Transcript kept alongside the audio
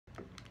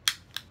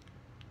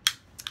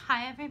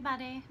Hi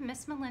everybody,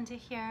 Miss Melinda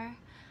here.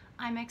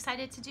 I'm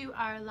excited to do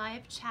our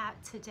live chat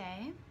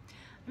today.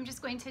 I'm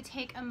just going to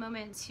take a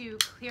moment to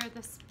clear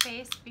the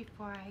space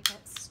before I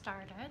get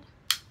started.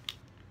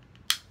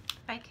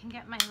 If I can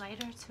get my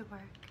lighter to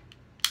work.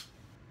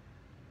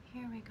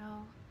 Here we go.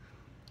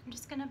 I'm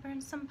just gonna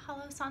burn some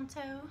Palo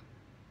Santo.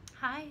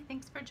 Hi,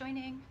 thanks for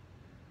joining.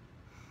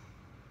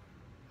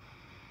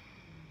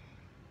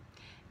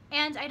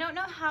 And I don't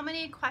know how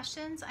many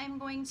questions I'm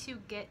going to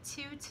get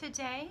to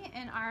today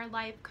in our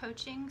live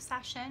coaching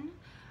session,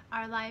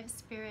 our live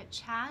spirit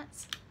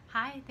chats.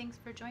 Hi, thanks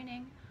for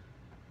joining.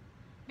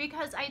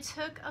 Because I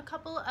took a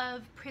couple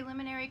of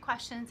preliminary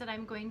questions that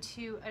I'm going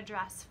to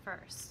address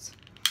first.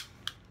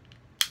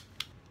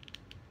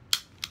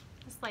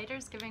 This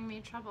lighter's giving me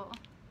trouble.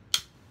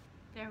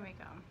 There we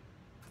go.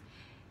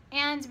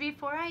 And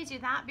before I do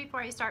that,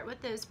 before I start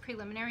with those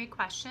preliminary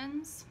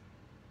questions,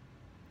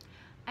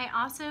 I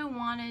also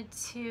wanted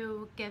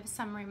to give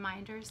some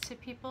reminders to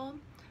people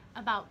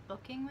about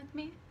booking with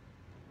me.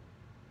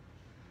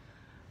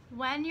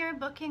 When you're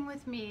booking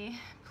with me,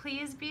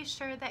 please be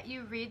sure that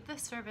you read the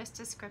service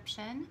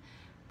description,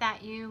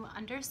 that you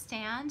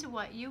understand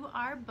what you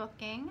are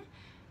booking,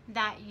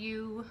 that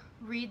you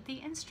read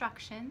the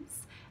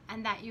instructions,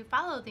 and that you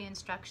follow the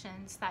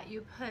instructions, that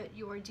you put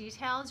your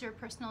details, your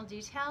personal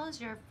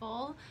details, your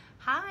full,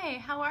 hi,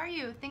 how are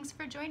you? Thanks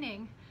for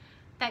joining.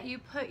 That you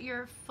put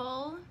your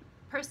full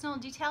personal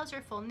details, your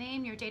full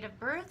name, your date of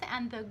birth,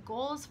 and the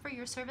goals for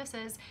your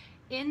services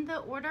in the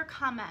order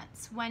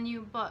comments when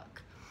you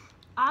book.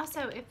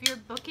 Also, if you're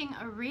booking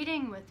a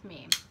reading with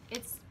me,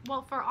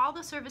 well, for all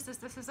the services,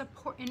 this is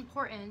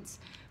important,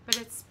 but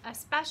it's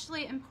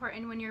especially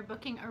important when you're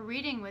booking a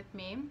reading with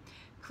me.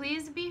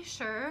 Please be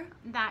sure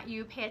that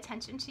you pay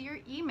attention to your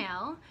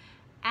email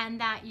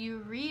and that you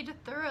read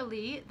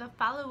thoroughly the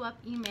follow-up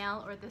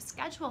email or the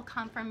schedule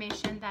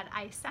confirmation that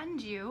I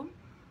send you,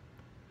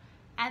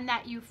 and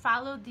that you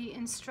follow the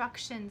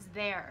instructions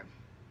there.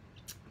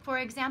 For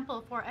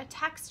example, for a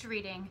text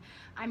reading,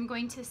 I'm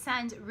going to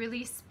send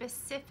really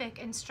specific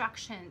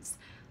instructions.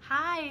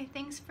 Hi,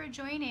 thanks for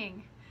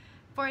joining.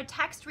 For a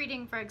text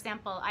reading, for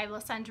example, I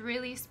will send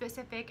really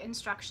specific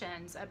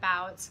instructions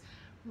about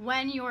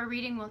when your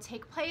reading will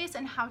take place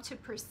and how to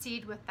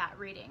proceed with that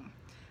reading.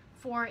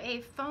 For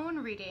a phone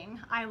reading,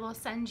 I will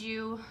send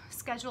you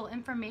schedule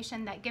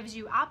information that gives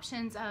you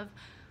options of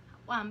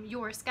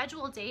your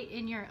schedule date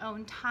in your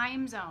own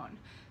time zone.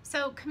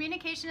 So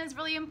communication is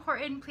really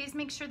important. Please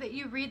make sure that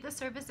you read the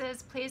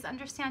services. Please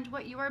understand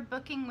what you are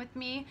booking with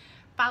me.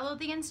 Follow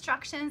the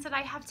instructions that I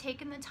have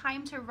taken the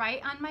time to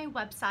write on my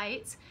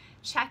website.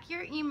 Check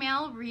your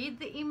email, read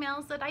the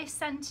emails that I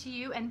send to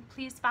you, and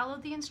please follow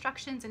the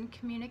instructions and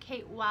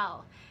communicate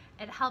well.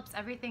 It helps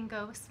everything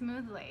go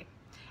smoothly.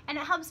 And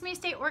it helps me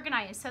stay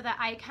organized so that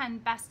I can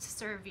best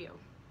serve you.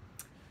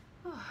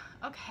 Whew,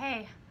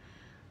 okay.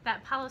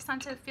 That Palo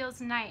Santo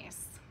feels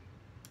nice.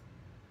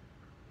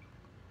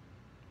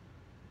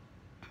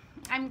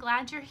 I'm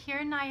glad you're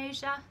here,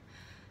 Nyaja.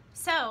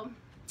 So,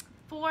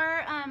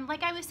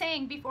 like I was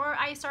saying, before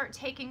I start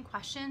taking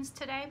questions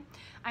today,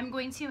 I'm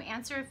going to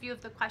answer a few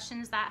of the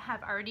questions that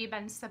have already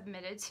been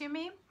submitted to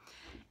me.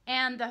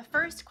 And the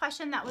first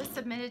question that was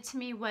submitted to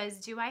me was,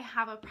 do I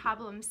have a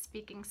problem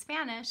speaking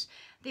Spanish?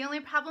 The only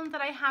problem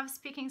that I have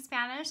speaking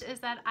Spanish is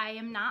that I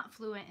am not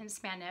fluent in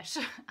Spanish.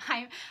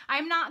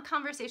 I'm not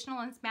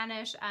conversational in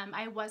Spanish.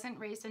 I wasn't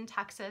raised in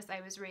Texas.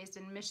 I was raised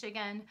in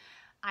Michigan.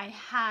 I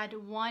had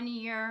 1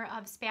 year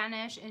of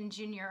Spanish in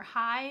junior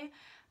high.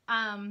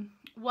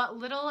 What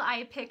little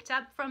I picked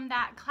up from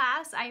that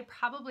class, I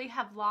probably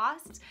have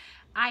lost.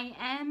 I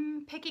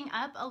am picking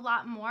up a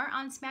lot more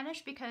on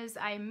Spanish because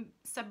I'm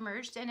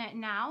submerged in it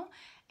now,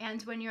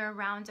 and when you're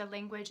around a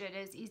language, it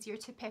is easier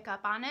to pick up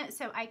on it.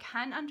 So I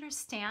can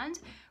understand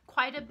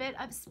quite a bit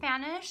of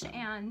Spanish,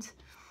 and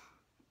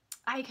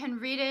I can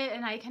read it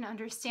and I can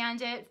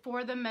understand it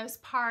for the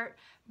most part,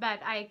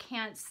 but I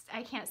can't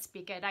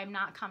speak it. I'm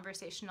not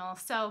conversational.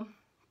 So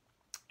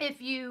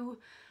if you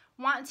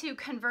want to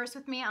converse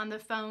with me on the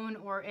phone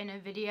or in a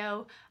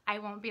video, I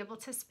won't be able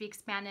to speak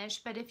Spanish.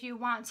 But if you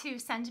want to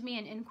send me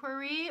an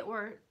inquiry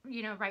or,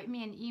 write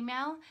me an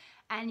email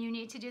and you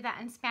need to do that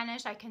in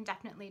Spanish, I can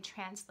definitely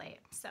translate.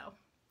 So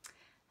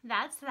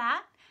that's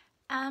that.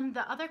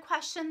 The other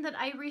question that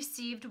I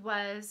received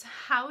was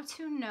how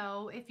to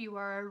know if you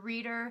are a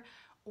reader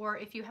or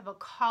if you have a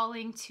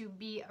calling to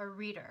be a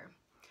reader.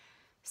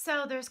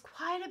 So there's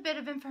quite a bit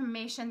of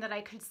information that I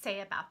could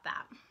say about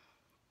that.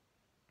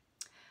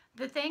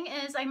 The thing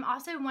is, I'm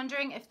also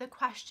wondering if the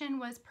question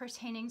was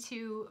pertaining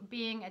to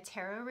being a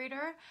tarot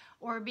reader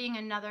or being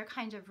another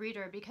kind of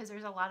reader, because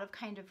there's a lot of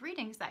kind of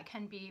readings that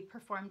can be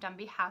performed on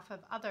behalf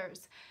of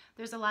others.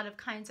 There's a lot of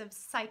kinds of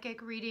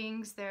psychic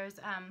readings. There's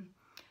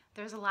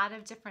a lot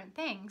of different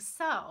things.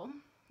 So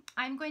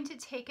I'm going to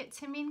take it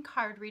to mean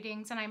card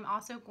readings, and I'm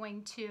also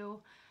going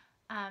to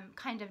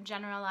kind of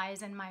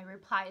generalize in my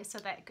replies so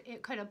that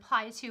it could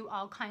apply to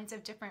all kinds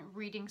of different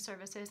reading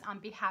services on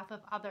behalf of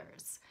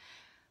others.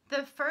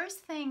 The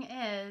first thing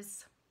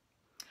is,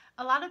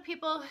 A lot of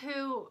people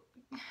who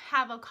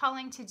have a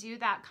calling to do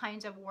that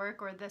kind of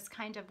work or this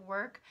kind of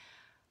work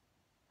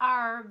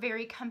are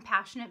very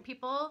compassionate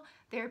people.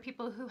 They're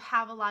people who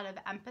have a lot of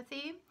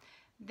empathy.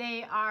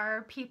 They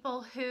are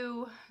people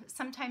who,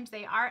 sometimes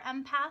they are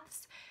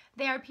empaths.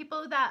 They are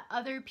people that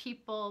other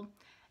people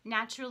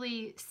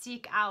naturally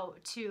seek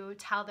out to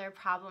tell their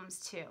problems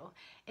to.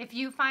 If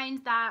you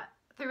find that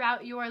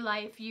throughout your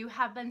life you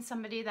have been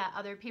somebody that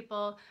other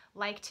people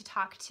like to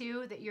talk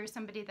to, that you're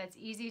somebody that's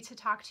easy to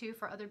talk to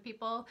for other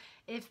people,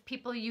 if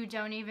people you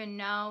don't even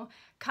know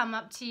come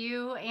up to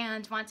you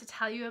and want to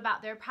tell you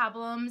about their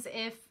problems,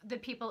 if the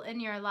people in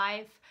your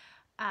life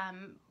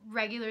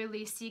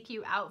regularly seek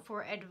you out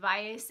for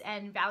advice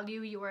and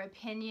value your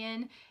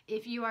opinion,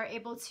 if you are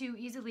able to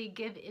easily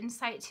give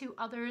insight to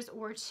others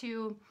or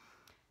to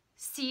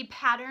see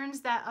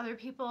patterns that other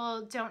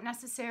people don't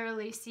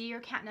necessarily see or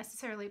can't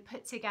necessarily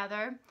put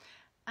together,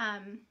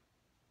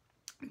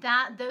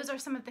 those are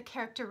some of the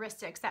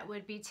characteristics that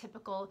would be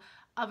typical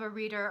of a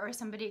reader or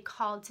somebody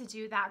called to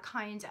do that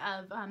kind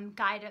of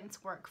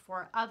guidance work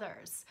for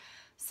others.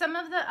 Some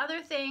of the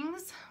other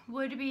things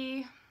would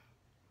be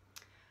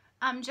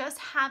just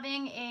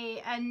having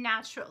a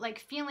natural, like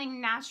feeling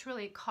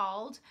naturally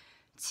called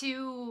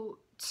to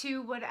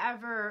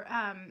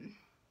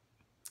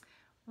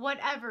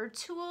whatever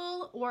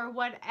tool or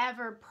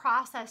whatever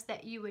process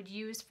that you would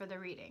use for the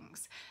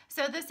readings.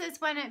 So this is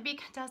when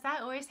does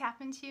that always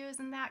happen to you?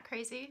 Isn't that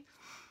crazy?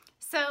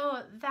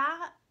 So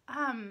that,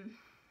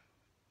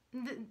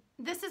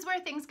 this is where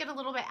things get a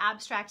little bit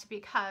abstract,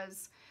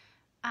 because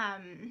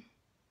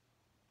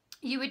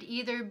you would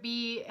either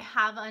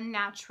have a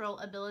natural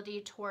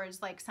ability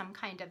towards like some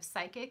kind of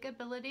psychic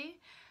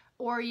ability,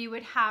 or you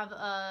would have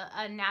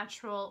a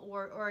natural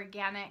or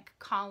organic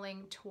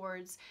calling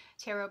towards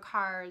tarot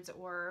cards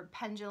or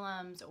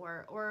pendulums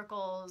or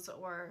oracles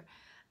or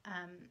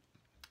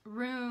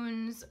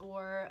runes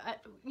or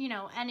you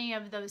know, any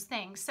of those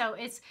things. So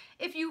it's,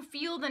 if you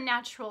feel the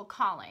natural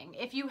calling,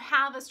 if you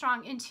have a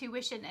strong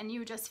intuition and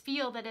you just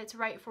feel that it's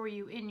right for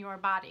you in your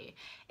body.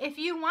 If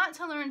you want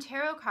to learn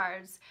tarot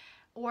cards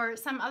or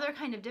some other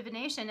kind of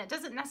divination, it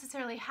doesn't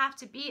necessarily have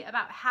to be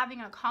about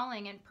having a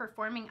calling and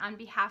performing on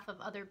behalf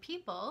of other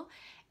people.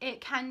 It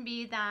can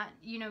be that,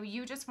 you know,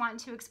 you just want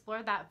to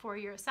explore that for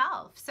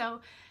yourself.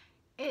 So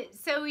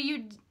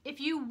if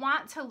you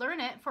want to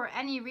learn it for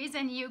any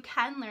reason, you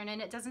can learn it.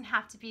 It doesn't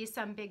have to be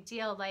some big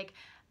deal like,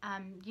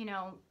 you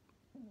know,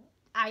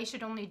 I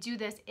should only do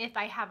this if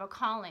I have a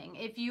calling.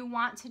 If you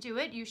want to do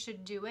it, you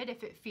should do it.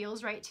 If it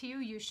feels right to you,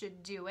 you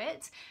should do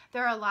it.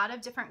 There are a lot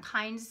of different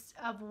kinds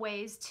of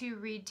ways to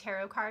read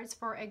tarot cards,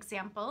 for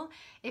example.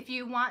 If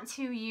you want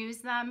to use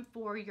them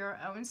for your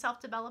own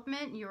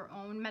self-development, your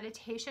own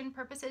meditation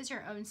purposes,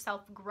 your own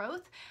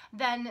self-growth,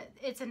 then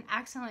it's an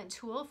excellent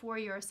tool for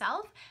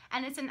yourself,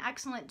 and it's an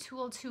excellent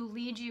tool to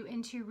lead you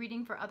into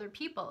reading for other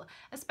people,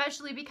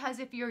 especially because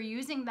if you're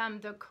using them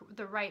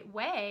the right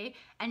way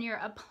and you're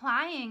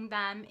applying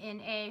them in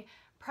a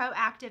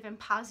proactive and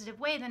positive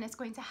way, then it's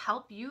going to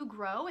help you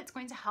grow. It's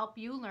going to help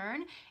you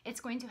learn.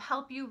 It's going to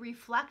help you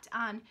reflect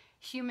on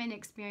human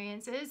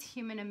experiences,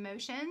 human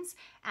emotions,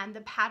 and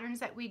the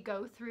patterns that we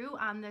go through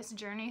on this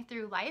journey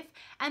through life.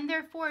 And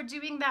therefore,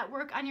 doing that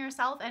work on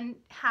yourself and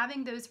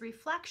having those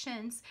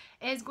reflections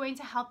is going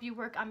to help you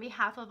work on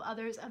behalf of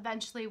others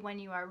eventually when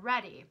you are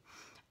ready.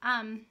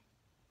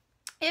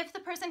 If the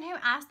person who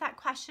asked that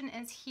question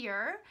is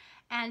here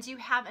and you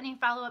have any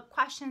follow-up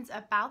questions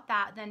about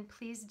that, then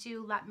please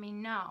do let me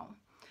know.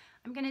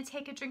 I'm going to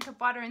take a drink of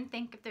water and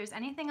think if there's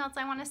anything else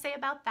I want to say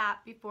about that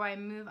before I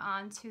move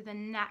on to the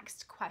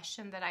next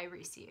question that I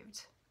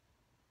received.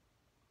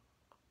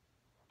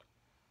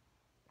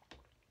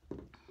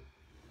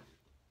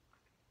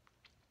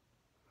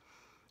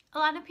 A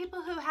lot of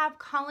people who have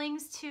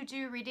callings to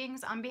do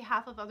readings on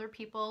behalf of other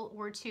people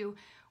or to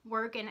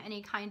work in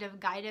any kind of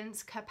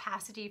guidance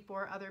capacity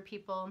for other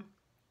people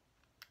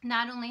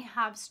not only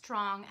have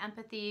strong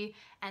empathy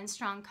and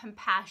strong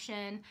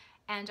compassion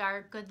and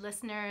are good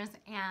listeners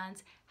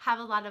and have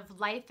a lot of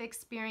life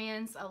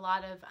experience, a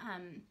lot of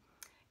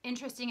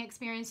interesting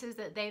experiences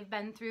that they've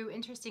been through,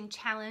 interesting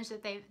challenges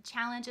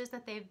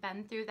that they've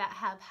been through that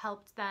have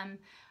helped them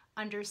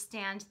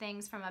understand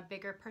things from a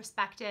bigger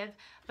perspective,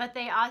 but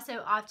they also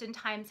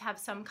oftentimes have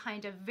some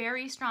kind of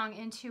very strong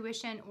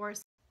intuition or...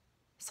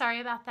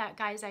 Sorry about that,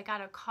 guys. I got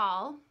a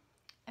call.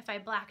 If I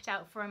blacked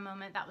out for a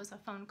moment, that was a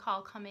phone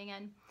call coming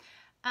in.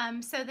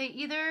 So they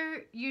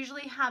either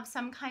usually have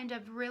some kind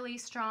of really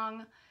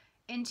strong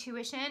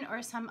intuition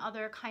or some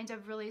other kind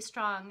of really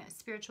strong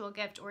spiritual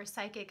gift or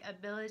psychic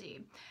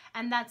ability.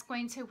 And that's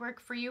going to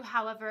work for you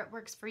however it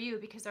works for you,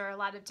 because there are a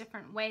lot of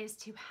different ways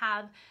to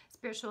have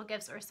spiritual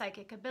gifts or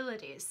psychic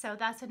abilities. So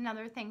that's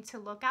another thing to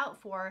look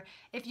out for.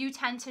 If you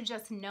tend to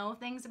just know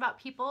things about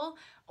people,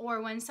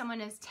 or when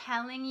someone is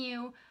telling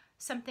you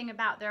something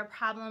about their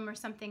problem or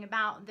something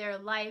about their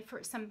life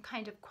or some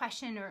kind of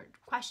question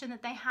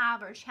that they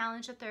have or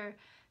challenge that they're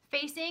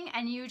facing,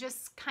 and you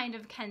just kind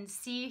of can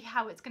see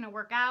how it's going to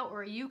work out,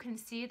 or you can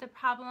see the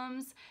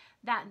problems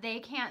that they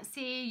can't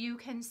see, you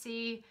can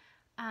see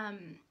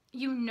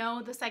you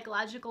know the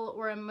psychological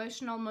or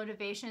emotional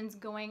motivations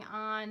going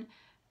on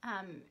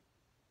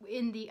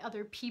in the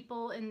other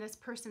people in this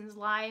person's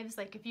lives,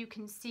 like if you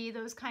can see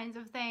those kinds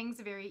of things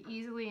very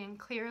easily and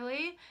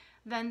clearly,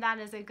 then that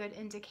is a good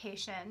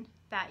indication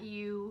that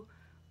you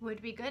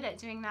would be good at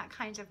doing that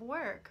kind of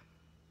work.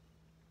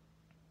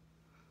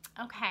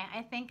 Okay,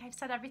 I think I've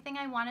said everything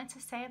I wanted to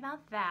say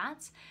about that.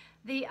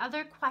 The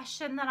other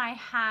question that I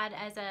had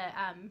as a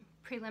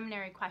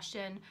preliminary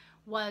question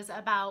was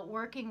about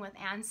working with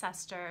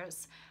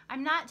ancestors.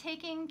 I'm not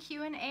taking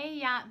Q&A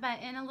yet, but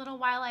in a little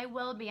while I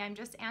will be. I'm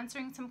just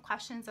answering some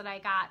questions that I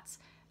got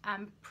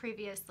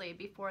previously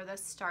before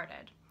this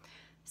started.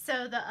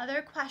 So the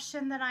other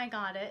question that I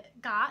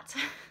got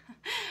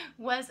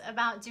was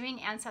about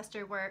doing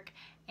ancestor work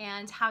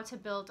and how to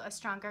build a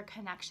stronger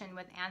connection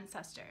with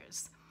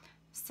ancestors.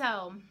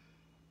 So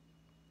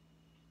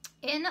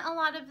in a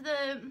lot of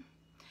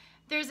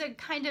there's a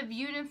kind of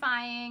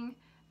unifying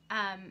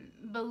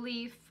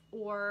belief,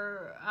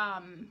 or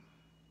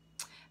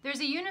there's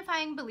a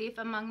unifying belief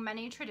among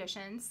many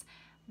traditions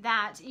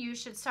that you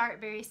should start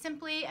very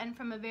simply and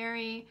from a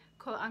very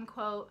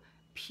quote-unquote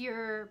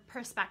pure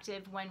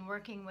perspective when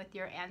working with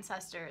your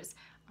ancestors.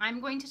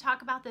 I'm going to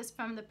talk about this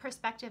from the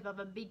perspective of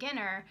a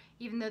beginner,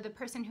 even though the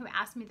person who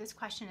asked me this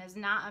question is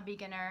not a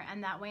beginner,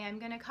 and that way I'm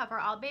going to cover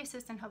all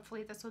bases, and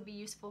hopefully this will be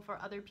useful for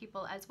other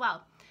people as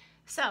well.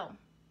 So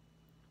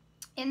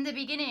in the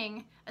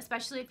beginning,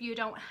 especially if you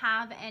don't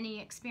have any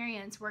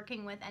experience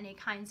working with any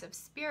kinds of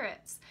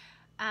spirits,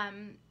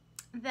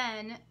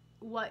 then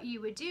what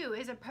you would do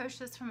is approach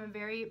this from a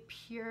very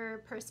pure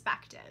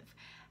perspective.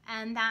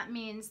 And that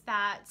means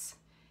that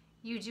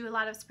you do a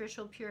lot of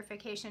spiritual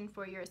purification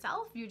for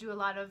yourself, you do a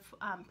lot of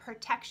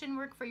protection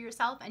work for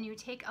yourself, and you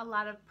take a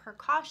lot of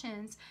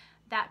precautions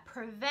that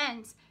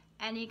prevent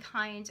any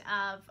kind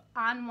of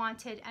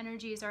unwanted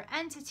energies or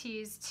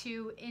entities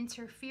to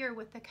interfere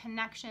with the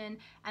connection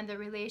and the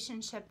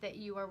relationship that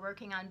you are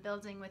working on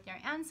building with your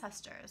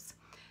ancestors.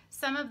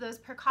 Some of those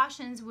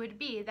precautions would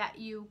be that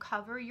you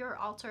cover your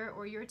altar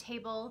or your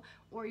table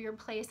or your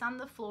place on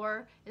the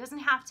floor. It doesn't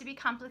have to be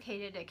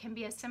complicated. It can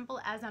be as simple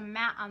as a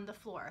mat on the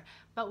floor.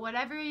 But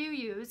whatever you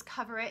use,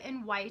 cover it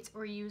in white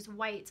or use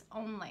white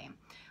only.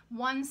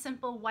 One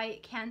simple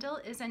white candle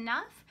is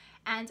enough,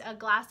 and a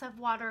glass of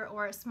water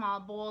or a small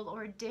bowl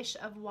or dish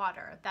of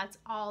water. That's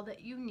all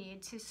that you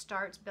need to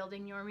start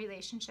building your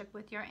relationship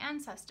with your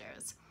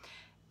ancestors.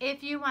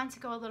 If you want to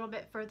go a little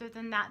bit further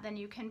than that, then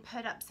you can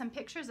put up some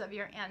pictures of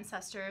your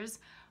ancestors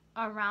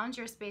around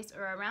your space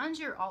or around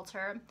your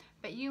altar,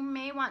 but you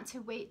may want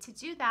to wait to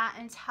do that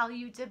until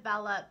you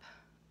develop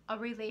a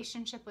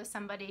relationship with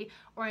somebody,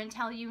 or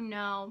until you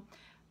know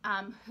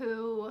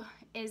who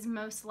is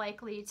most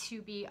likely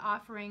to be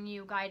offering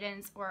you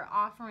guidance or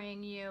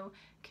offering you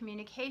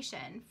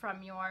communication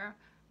from your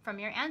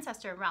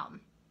ancestor realm.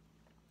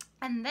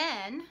 And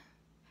then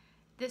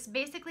this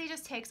basically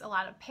just takes a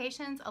lot of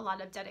patience, a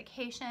lot of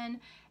dedication,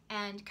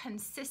 and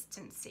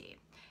consistency.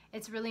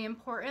 It's really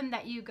important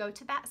that you go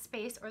to that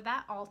space or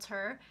that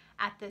altar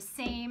at the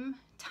same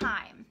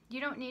time. You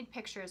don't need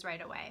pictures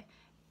right away.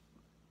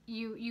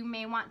 You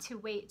may want to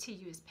wait to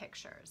use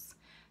pictures.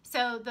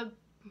 So the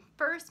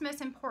first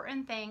most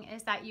important thing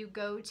is that you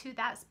go to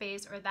that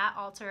space or that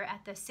altar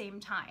at the same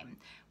time,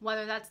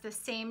 whether that's the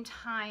same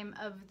time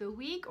of the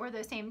week or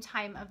the same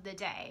time of the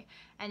day.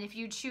 And if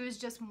you choose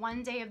just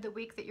one day of the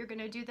week that you're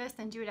going to do this,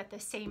 then do it at the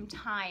same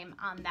time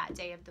on that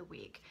day of the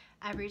week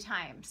every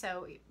time.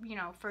 So, you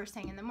know, first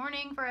thing in the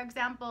morning, for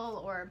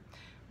example, or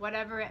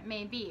whatever it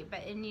may be,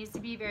 but it needs to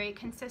be very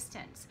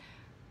consistent.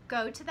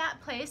 Go to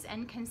that place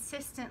and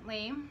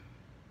consistently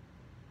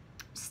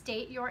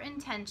state your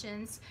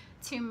intentions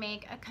to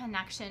make a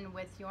connection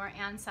with your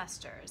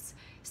ancestors.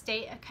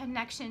 State a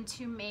connection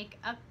to make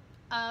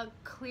a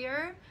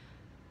clear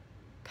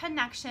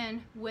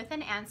connection with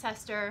an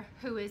ancestor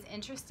who is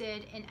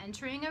interested in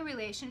entering a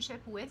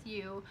relationship with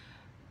you,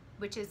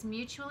 which is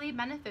mutually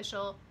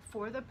beneficial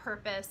for the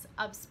purpose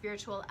of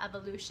spiritual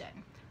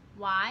evolution.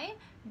 Why?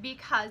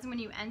 Because when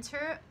you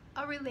enter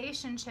a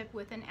relationship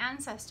with an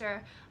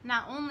ancestor,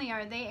 not only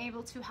are they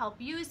able to help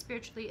you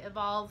spiritually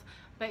evolve,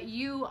 but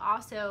you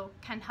also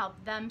can help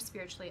them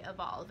spiritually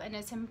evolve. And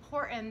it's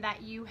important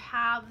that you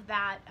have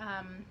that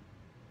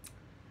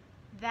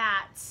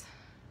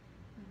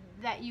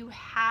that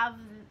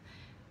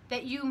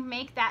you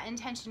make that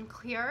intention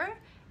clear,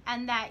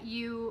 and that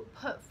you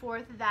put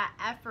forth that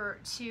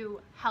effort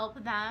to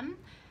help them,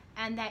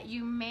 and that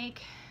you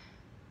make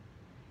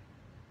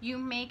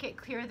it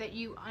clear that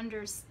you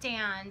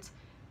understand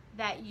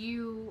that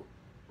you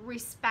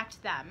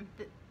respect them,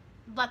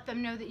 let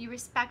them know that you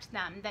respect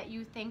them, that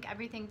you think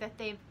everything that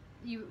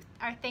you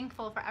are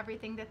thankful for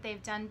everything that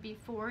they've done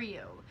before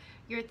you.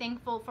 You're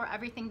thankful for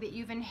everything that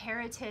you've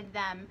inherited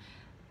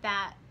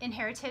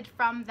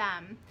from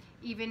them,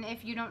 even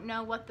if you don't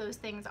know what those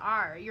things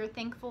are. You're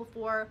thankful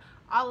for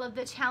all of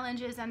the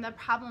challenges and the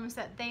problems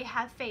that they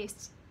have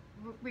faced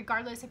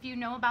regardless if you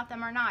know about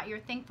them or not. You're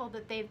thankful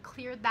that they've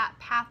cleared that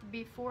path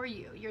before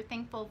you. You're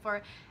thankful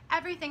for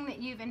everything that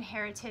you've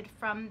inherited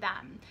from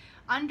them.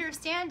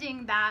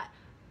 Understanding that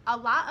a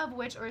lot of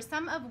which, or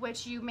some of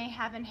which, you may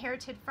have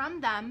inherited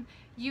from them,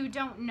 you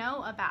don't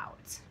know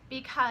about,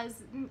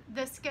 because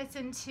this gets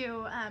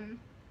into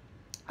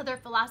other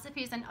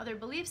philosophies and other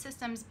belief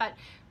systems, but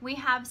we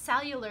have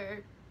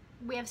cellular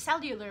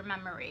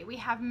memory. We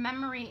have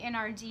memory in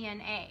our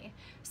DNA.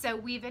 So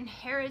we've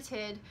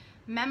inherited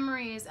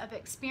memories of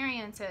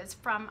experiences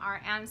from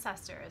our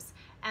ancestors.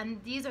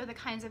 And these are the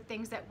kinds of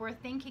things that we're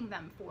thanking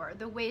them for,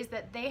 the ways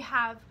that they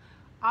have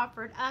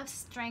offered us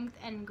strength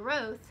and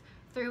growth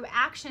through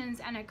actions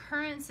and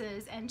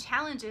occurrences and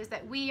challenges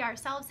that we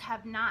ourselves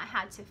have not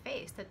had to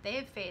face, that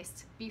they've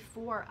faced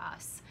before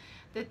us.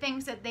 The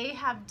things that they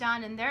have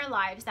done in their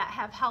lives that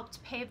have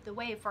helped pave the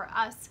way for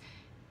us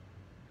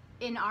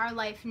in our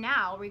life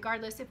now,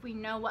 regardless if we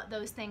know what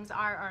those things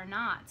are or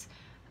not.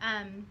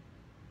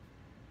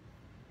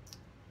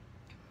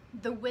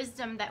 The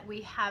wisdom that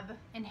we have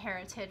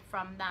inherited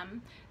from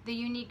them, the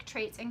unique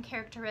traits and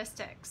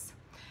characteristics.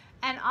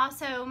 And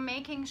also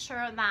making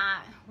sure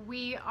that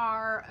we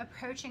are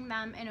approaching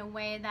them in a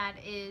way that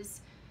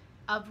is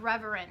of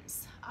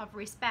reverence, of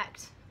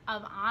respect,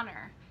 of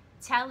honor.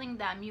 Telling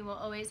them, you will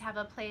always have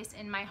a place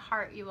in my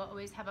heart, you will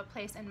always have a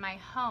place in my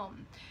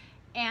home.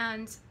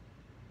 And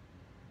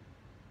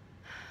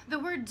the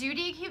word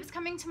duty keeps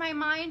coming to my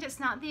mind. It's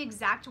not the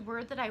exact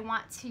word that I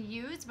want to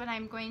use, but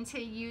I'm going to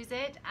use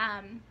it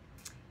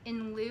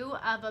in lieu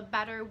of a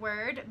better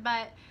word.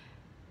 But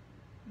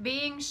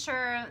being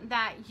sure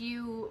that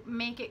you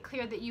make it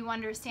clear that you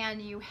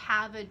understand you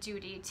have a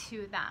duty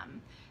to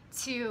them,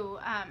 to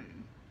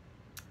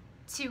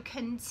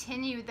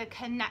continue the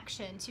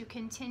connection,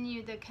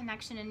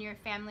 in your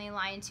family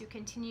line, to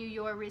continue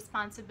your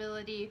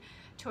responsibility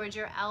towards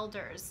your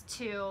elders,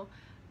 to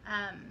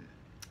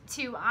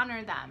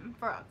honor them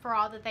for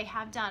all that they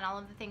have done, all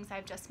of the things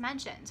I've just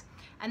mentioned.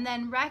 And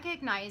then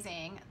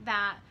recognizing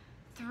that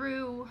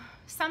through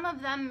some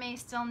of them may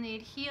still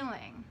need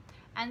healing,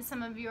 and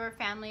some of your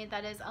family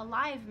that is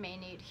alive may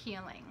need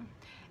healing.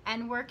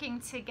 And working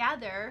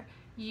together,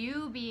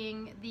 you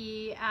being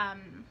the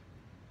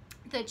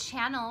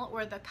channel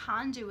or the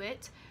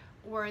conduit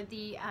or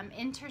the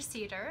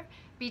interceder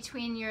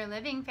between your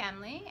living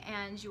family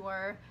and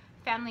your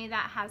family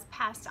that has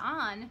passed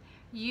on,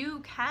 you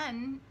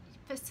can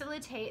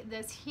facilitate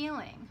this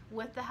healing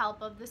with the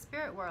help of the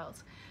spirit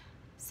world.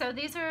 So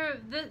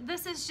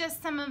this is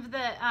just some of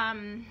the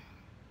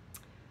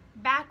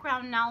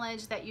background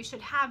knowledge that you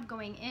should have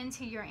going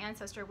into your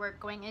ancestor work,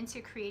 going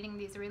into creating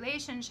these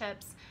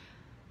relationships,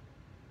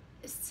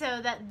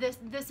 so that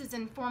this is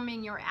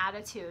informing your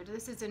attitude,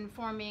 this is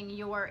informing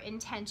your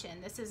intention,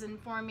 this is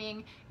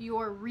informing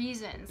your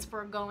reasons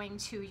for going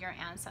to your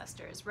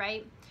ancestors,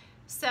 right?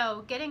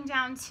 So getting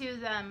down to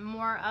the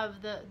more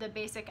of the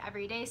basic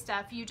everyday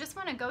stuff, you just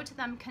want to go to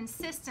them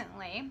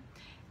consistently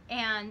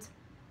and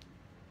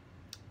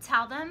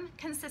tell them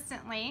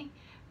consistently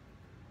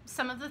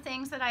some of the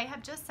things that I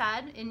have just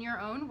said in your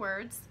own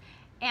words,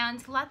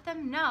 and let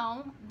them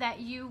know that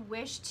you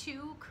wish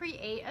to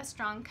create a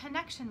strong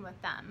connection with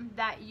them,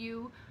 that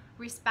you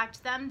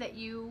respect them, that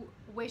you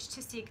wish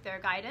to seek their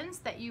guidance,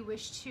 that you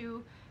wish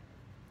to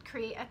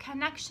create a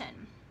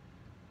connection.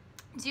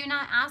 Do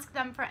not ask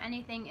them for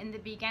anything in the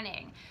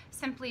beginning.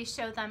 Simply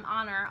show them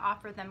honor,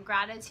 offer them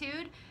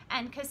gratitude,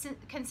 and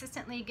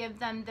consistently give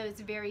them those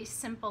very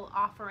simple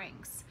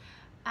offerings.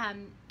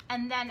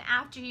 And then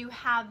after you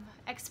have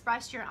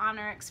expressed your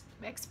honor,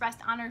 expressed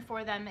honor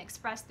for them,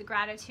 expressed the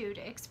gratitude,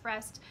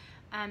 expressed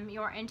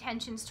your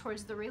intentions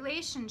towards the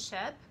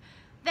relationship,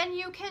 then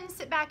you can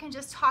sit back and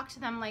just talk to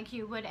them like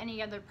you would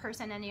any other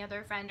person, any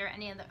other friend, or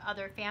any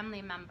other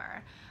family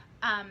member.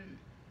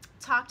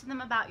 Talk to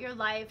them about your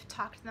life,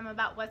 talk to them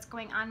about what's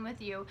going on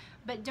with you,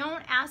 but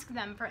don't ask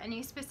them for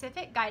any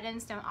specific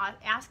guidance, don't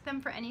ask them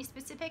for any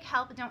specific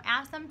help, don't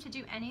ask them to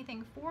do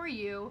anything for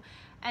you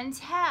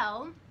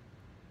until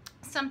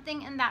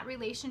something in that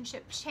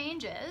relationship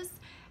changes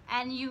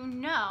and you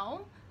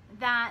know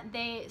that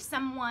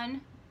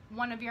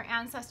one of your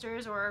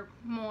ancestors or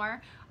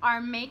more, are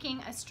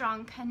making a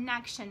strong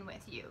connection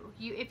with you.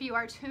 If you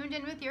are tuned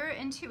in with your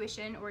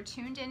intuition or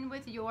tuned in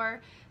with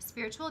your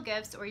spiritual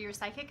gifts or your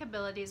psychic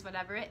abilities,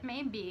 whatever it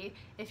may be,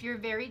 if you're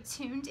very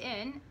tuned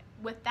in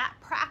with that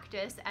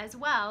practice as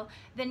well,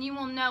 then you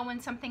will know when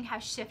something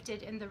has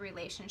shifted in the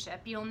relationship.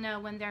 You'll know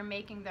when they're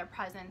making their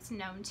presence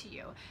known to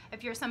you.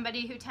 If you're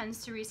somebody who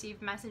tends to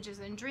receive messages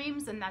in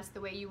dreams, then that's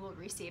the way you will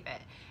receive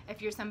it.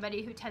 If you're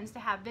somebody who tends to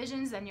have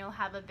visions, then you'll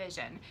have a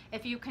vision.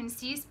 If you can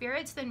see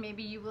spirits, then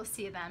maybe you will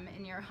see them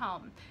in your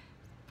home,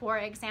 for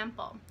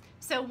example.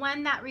 So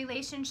when that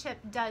relationship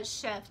does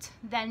shift,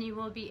 then you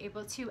will be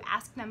able to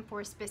ask them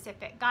for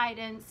specific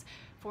guidance,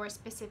 for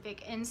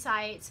specific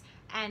insights,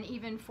 and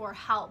even for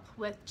help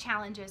with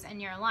challenges in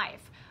your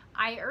life.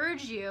 I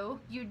urge you,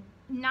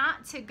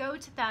 not to go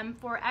to them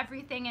for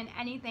everything and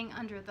anything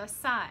under the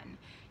sun.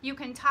 You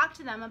can talk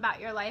to them about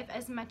your life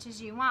as much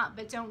as you want,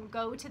 but don't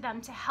go to them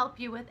to help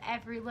you with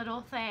every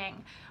little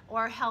thing,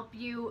 or help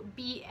you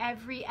beat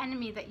every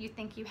enemy that you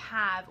think you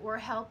have, or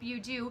help you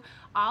do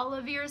all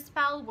of your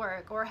spell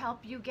work, or help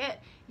you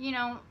get, you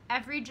know,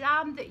 every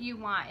job that you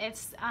want.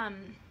 It's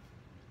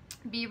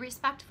be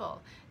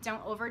respectful.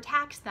 Don't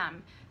overtax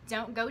them.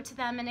 Don't go to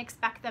them and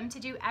expect them to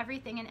do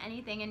everything and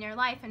anything in your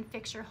life and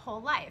fix your whole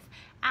life.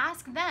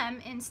 Ask them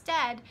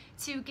instead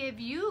to give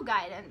you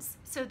guidance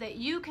so that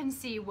you can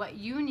see what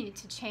you need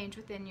to change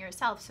within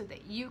yourself so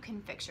that you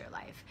can fix your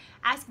life.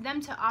 Ask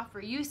them to offer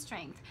you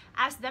strength.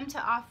 Ask them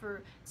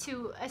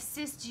to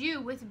assist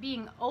you with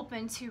being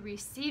open to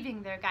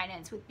receiving their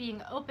guidance, with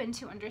being open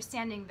to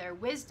understanding their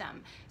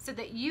wisdom, so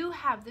that you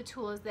have the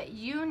tools that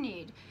you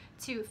need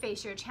to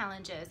face your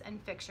challenges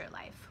and fix your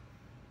life.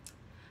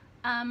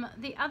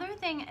 The other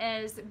thing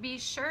is, be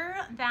sure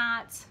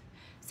that,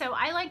 so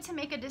I like to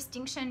make a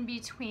distinction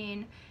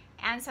between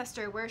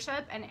ancestor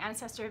worship and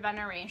ancestor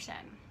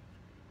veneration.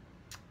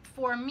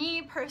 For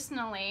me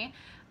personally,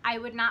 I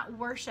would not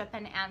worship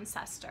an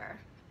ancestor.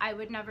 I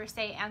would never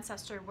say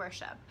ancestor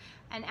worship.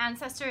 An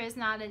ancestor is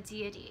not a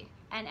deity.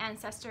 An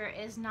ancestor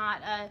is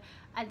not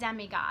a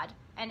demigod.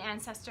 An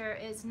ancestor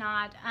is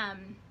not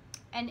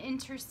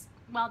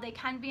well, they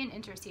can be an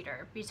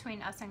interceder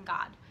between us and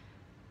God.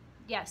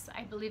 Yes,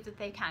 I believe that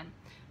they can.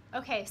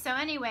 Okay, so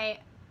anyway,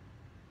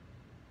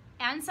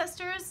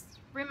 ancestors,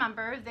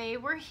 remember, they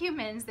were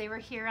humans. They were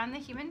here on the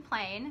human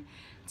plane.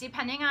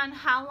 Depending on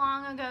how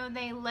long ago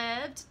they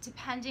lived,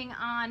 depending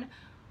on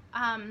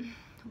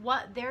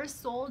what their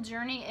soul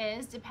journey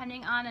is,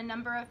 depending on a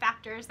number of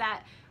factors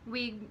that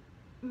we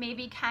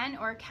maybe can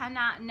or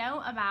cannot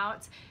know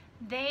about,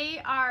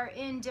 they are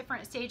in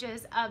different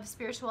stages of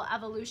spiritual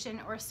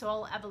evolution or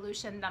soul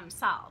evolution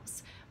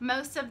themselves.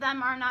 Most of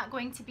them are not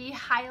going to be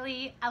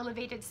highly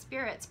elevated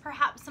spirits.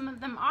 Perhaps some of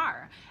them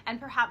are, and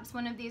perhaps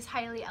one of these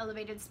highly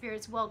elevated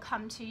spirits will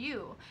come to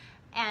you,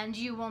 and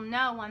you will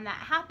know when that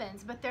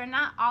happens, but they're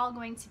not all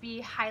going to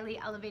be highly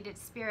elevated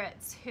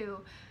spirits who,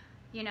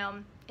 you know,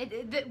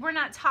 we're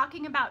not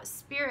talking about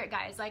spirit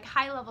guides, like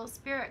high-level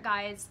spirit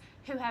guides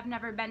who have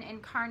never been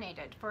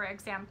incarnated, for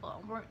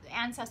example.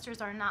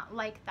 Ancestors are not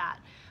like that.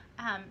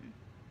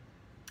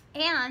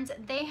 And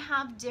they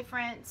have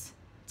different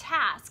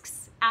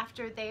tasks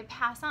after they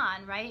pass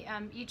on, right?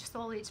 Each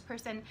soul, each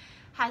person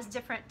has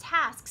different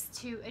tasks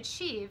to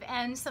achieve,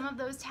 and some of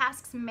those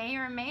tasks may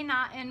or may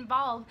not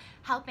involve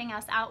helping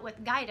us out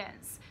with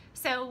guidance.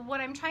 So what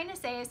I'm trying to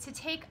say is to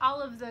take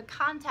all of the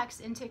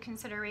context into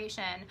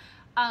consideration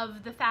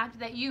of the fact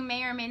that you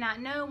may or may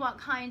not know what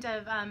kind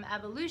of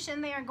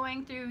evolution they are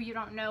going through. You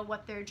don't know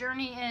what their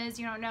journey is.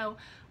 You don't know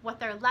what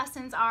their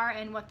lessons are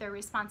and what their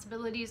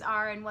responsibilities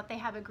are and what they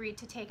have agreed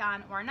to take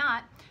on or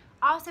not.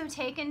 Also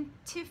take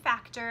into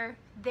factor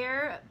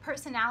their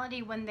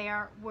personality when they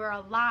were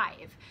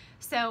alive.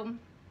 So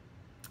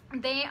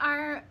they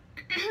are,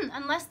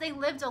 unless they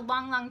lived a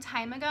long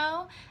time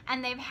ago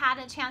and they've had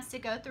a chance to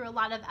go through a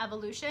lot of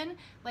evolution,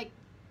 like,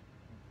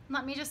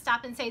 let me just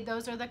stop and say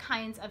those are the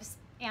kinds of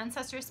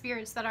ancestor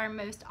spirits that are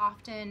most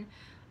often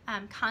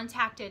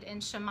contacted in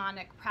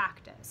shamanic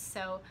practice.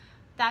 So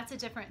that's a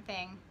different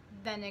thing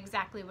than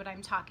exactly what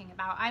I'm talking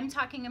about. I'm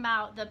talking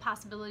about the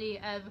possibility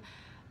of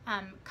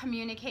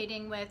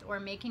communicating with or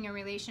making a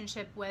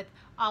relationship with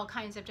all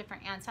kinds of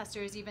different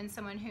ancestors, even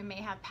someone who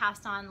may have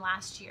passed on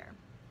last year.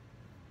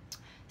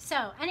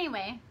 So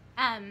anyway,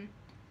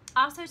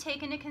 also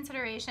take into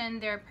consideration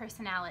their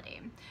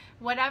personality.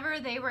 Whatever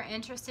they were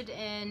interested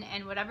in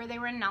and whatever they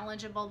were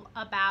knowledgeable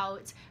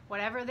about,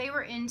 whatever they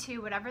were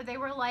into, whatever they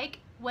were like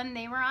when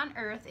they were on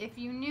Earth, if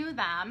you knew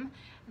them,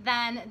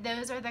 then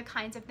those are the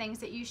kinds of things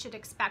that you should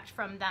expect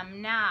from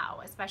them now,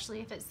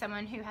 especially if it's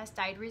someone who has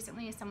died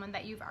recently, someone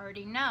that you've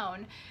already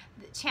known.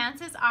 The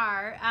chances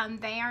are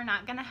they are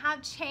not going to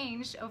have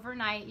changed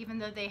overnight, even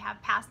though they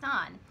have passed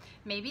on.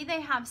 Maybe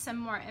they have some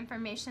more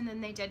information than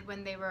they did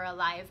when they were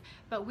alive,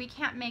 but we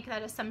can't make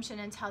that assumption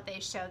until they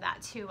show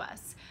that to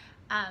us.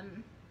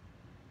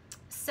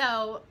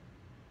 So,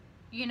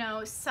 you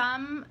know,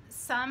 some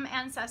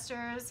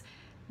ancestors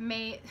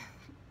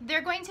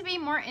they're going to be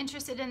more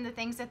interested in the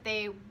things that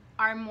they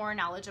are more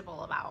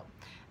knowledgeable about.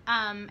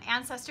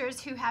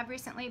 Ancestors who have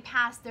recently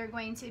passed, they're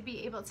going to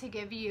be able to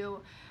give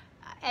you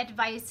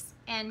advice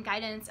and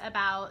guidance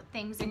about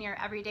things in your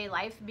everyday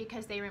life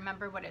because they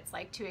remember what it's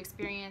like to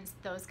experience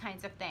those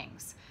kinds of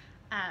things.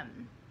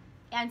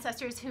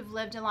 Ancestors who've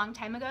lived a long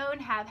time ago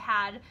and have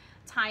had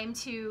time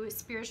to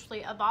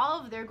spiritually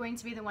evolve, they're going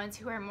to be the ones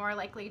who are more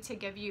likely to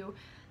give you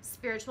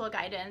spiritual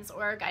guidance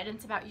or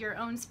guidance about your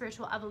own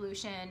spiritual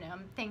evolution,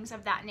 things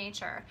of that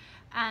nature.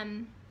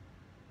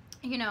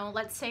 You know,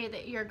 let's say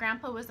that your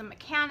grandpa was a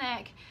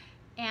mechanic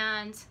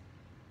and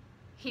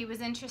he was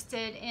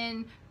interested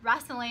in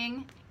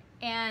wrestling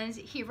and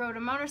he rode a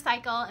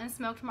motorcycle and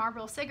smoked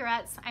Marlboro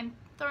cigarettes. I'm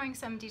throwing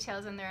some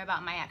details in there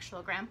about my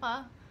actual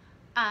grandpa.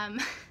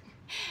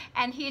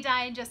 and he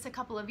died just a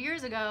couple of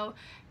years ago,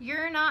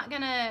 you're not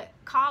gonna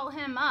call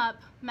him up,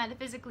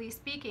 metaphysically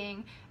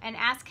speaking, and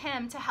ask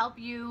him to help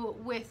you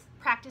with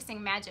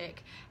practicing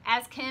magic.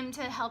 Ask him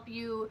to help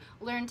you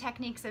learn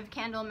techniques of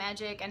candle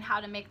magic and how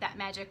to make that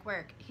magic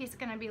work. He's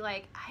gonna be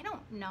like, I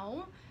don't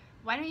know.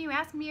 Why don't you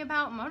ask me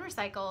about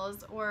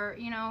motorcycles or,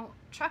 you know,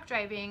 truck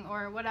driving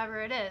or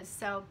whatever it is?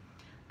 So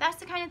that's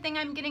the kind of thing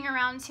I'm getting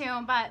around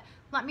to, but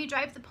let me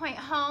drive the point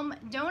home.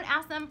 Don't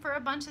ask them for a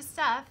bunch of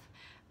stuff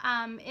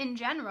in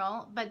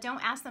general, but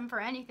don't ask them for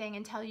anything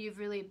until you've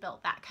really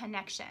built that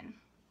connection.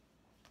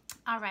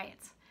 All right,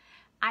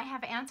 I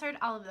have answered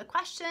all of the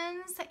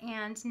questions,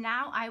 and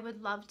now I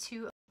would love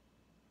to,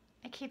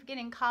 I keep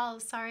getting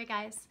calls, sorry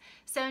guys.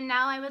 So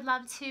now I would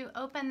love to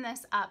open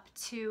this up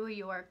to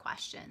your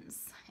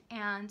questions.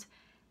 And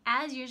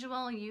as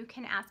usual, you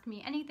can ask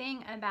me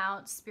anything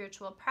about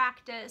spiritual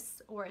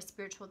practice or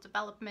spiritual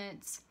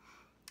development,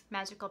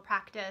 magical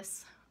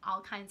practice,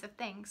 all kinds of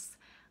things.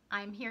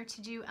 I'm here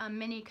to do a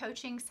mini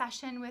coaching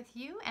session with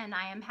you, and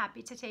I am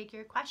happy to take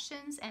your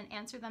questions and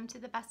answer them to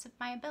the best of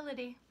my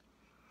ability.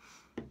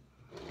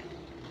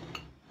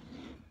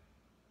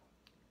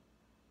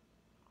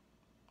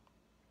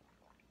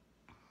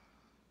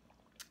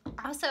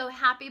 Also,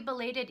 happy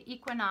belated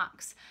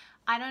equinox.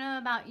 I don't know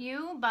about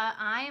you, but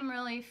I am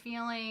really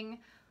feeling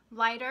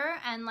lighter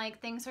and like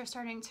things are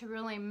starting to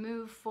really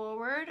move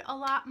forward a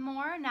lot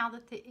more now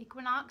that the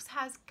equinox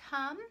has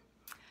come.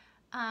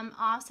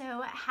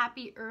 Also,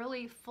 happy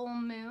early full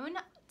moon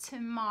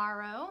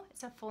tomorrow.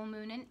 It's a full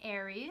moon in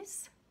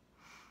Aries.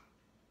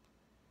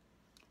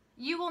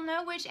 You will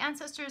know which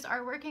ancestors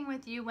are working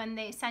with you when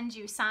they send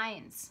you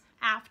signs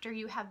after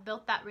you have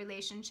built that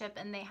relationship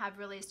and they have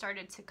really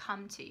started to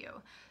come to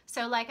you.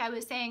 So like I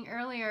was saying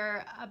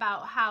earlier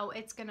about how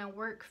it's going to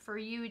work for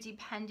you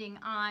depending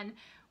on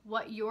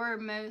what your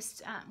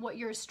most, what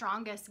your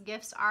strongest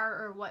gifts are,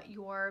 or what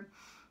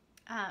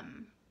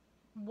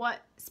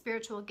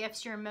spiritual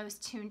gifts you're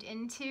most tuned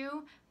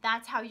into.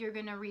 That's how you're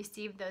going to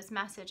receive those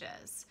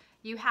messages.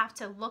 You have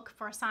to look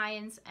for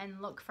signs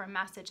and look for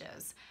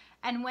messages.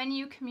 And when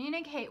you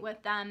communicate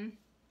with them,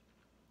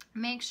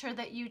 make sure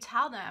that you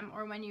tell them,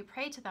 or when you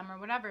pray to them or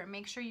whatever,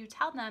 make sure you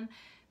tell them,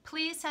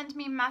 please send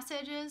me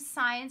messages,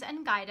 signs,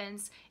 and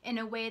guidance in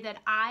a way that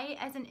I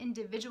as an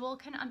individual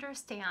can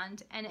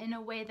understand, and in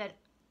a way that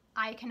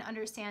I can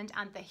understand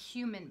on the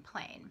human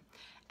plane.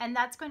 And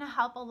that's going to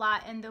help a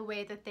lot in the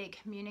way that they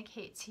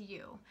communicate to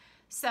you.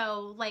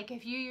 So like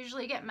if you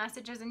usually get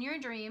messages in your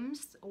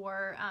dreams,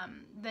 or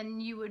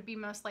then you would be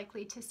most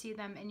likely to see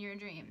them in your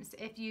dreams.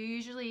 If you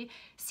usually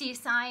see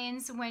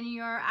signs when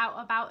you're out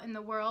about in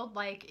the world,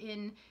 like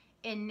in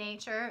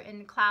nature,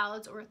 in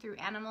clouds, or through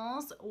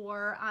animals,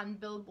 or on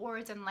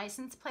billboards and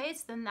license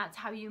plates, then that's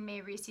how you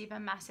may receive a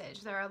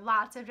message. There are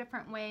lots of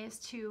different ways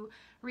to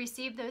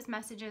receive those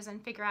messages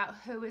and figure out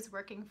who is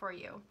working for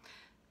you.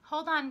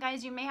 Hold on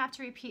guys, you may have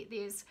to repeat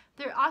these.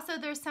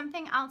 There's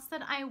something else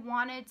that I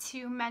wanted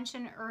to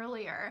mention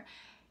earlier.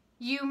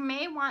 You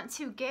may want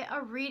to get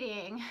a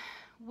reading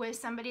with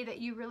somebody that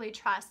you really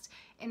trust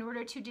in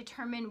order to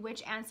determine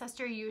which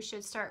ancestor you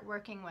should start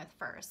working with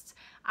first.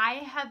 I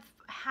have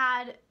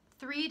had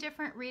 3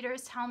 different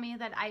readers tell me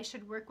that I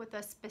should work with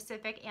a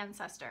specific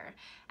ancestor.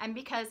 And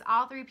because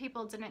all 3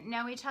 people didn't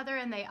know each other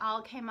and they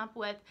all came up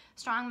with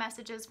strong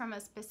messages from a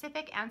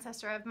specific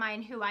ancestor of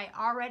mine who I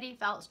already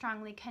felt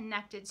strongly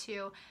connected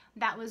to,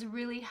 that was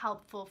really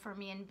helpful for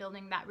me in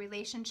building that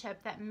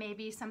relationship. That may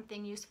be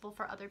something useful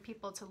for other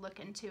people to look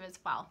into as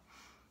well.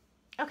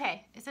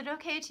 Okay, is it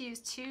okay to use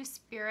 2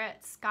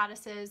 spirits,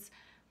 goddesses,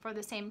 for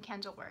the same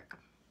candle work?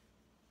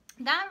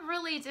 That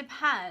really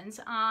depends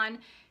on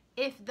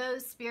if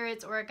those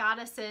spirits or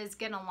goddesses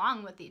get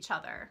along with each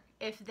other.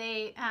 If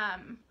they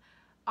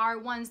are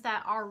ones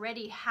that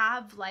already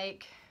have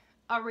like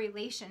a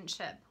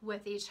relationship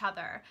with each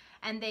other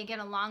and they get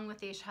along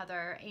with each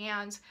other.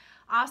 And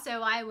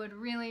also I would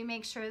really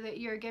make sure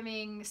that you're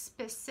giving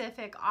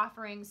specific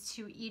offerings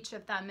to each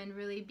of them and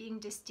really being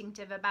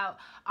distinctive about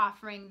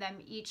offering them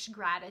each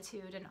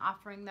gratitude and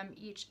offering them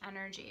each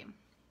energy.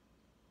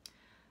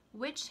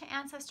 Which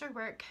ancestor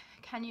work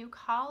can you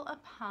call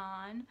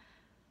upon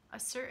a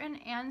certain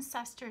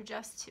ancestor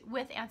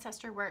with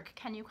ancestor work?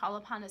 Can you call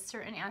upon a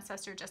certain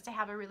ancestor just to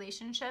have a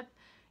relationship?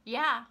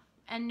 Yeah,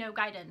 and no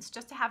guidance.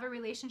 Just to have a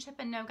relationship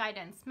and no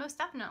guidance, most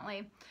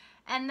definitely.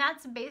 And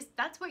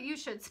that's what you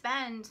should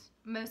spend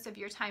most of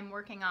your time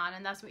working on,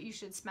 and that's what you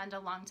should spend a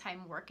long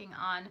time working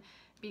on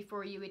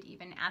before you would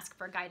even ask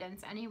for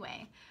guidance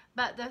anyway.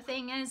 But the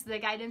thing is, the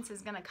guidance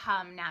is going to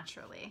come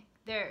naturally.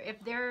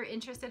 If they're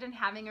interested in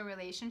having a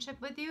relationship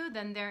with you,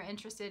 then they're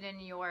interested in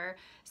your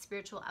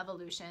spiritual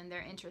evolution.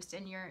 They're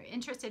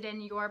interested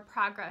in your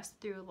progress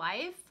through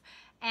life,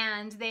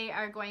 and they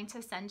are going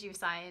to send you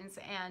signs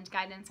and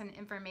guidance and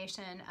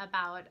information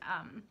about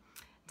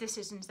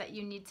decisions that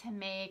you need to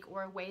make,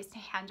 or ways to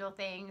handle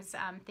things,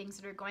 things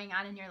that are going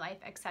on in your life,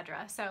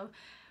 etc. So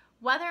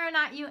Whether or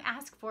not you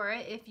ask for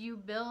it, if you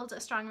build a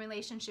strong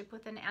relationship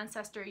with an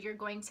ancestor, you're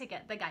going to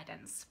get the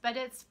guidance. But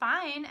it's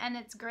fine and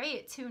it's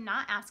great to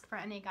not ask for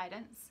any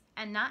guidance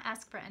and not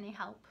ask for any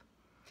help.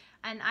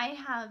 And I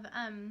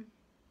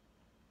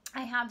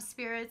have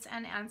spirits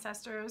and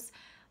ancestors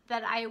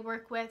that I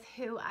work with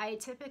who I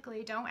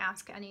typically don't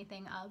ask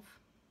anything of.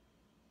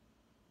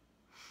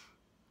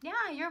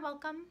 Yeah, you're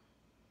welcome.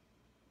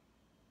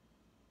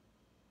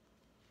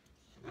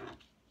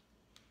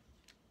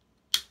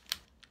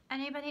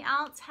 Anybody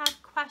else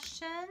have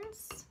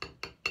questions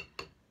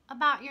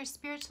about your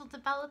spiritual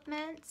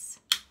development,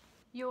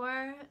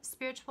 your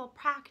spiritual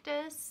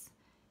practice,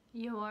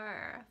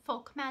 your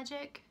folk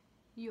magic,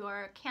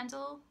 your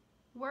candle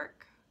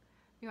work,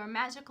 your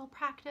magical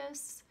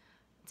practice,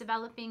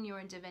 developing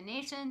your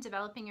divination,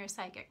 developing your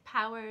psychic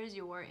powers,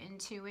 your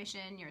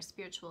intuition, your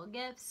spiritual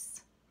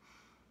gifts,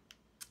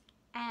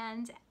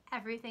 and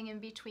everything in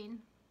between?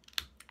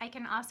 I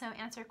can also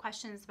answer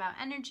questions about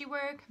energy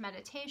work,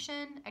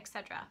 meditation,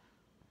 etc.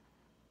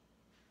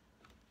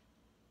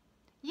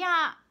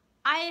 Yeah,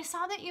 I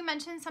saw that you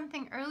mentioned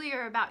something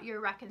earlier about your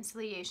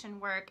reconciliation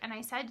work, and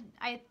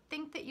I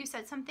think that you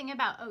said something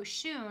about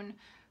Oshun.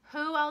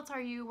 Who else are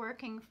you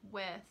working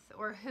with,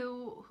 or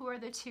who are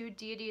the two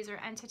deities or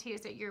entities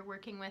that you're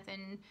working with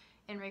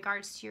in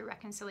regards to your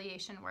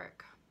reconciliation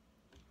work?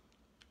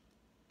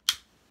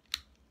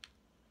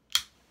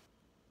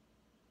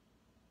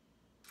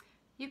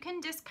 You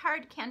can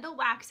discard candle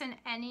wax in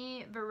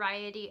any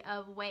variety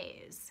of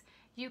ways.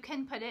 You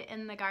can put it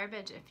in the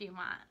garbage if you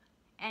want,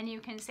 and you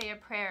can say a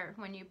prayer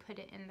when you put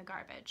it in the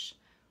garbage.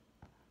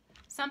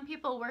 Some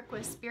people work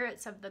with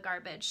spirits of the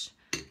garbage.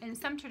 In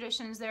some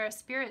traditions, there are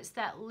spirits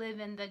that live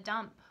in the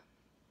dump.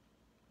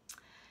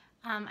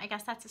 I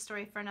guess that's a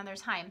story for another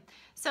time.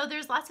 So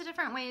there's lots of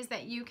different ways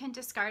that you can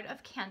discard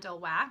of candle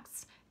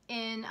wax.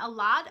 In a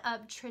lot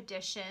of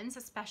traditions,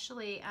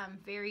 especially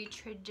very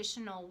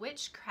traditional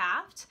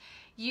witchcraft,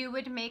 you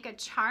would make a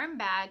charm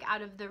bag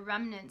out of the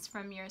remnants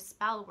from your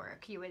spell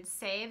work. You would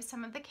save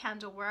some of the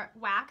candle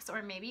wax,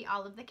 or maybe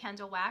all of the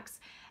candle wax,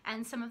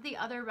 and some of the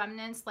other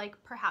remnants, like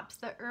perhaps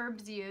the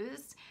herbs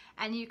used,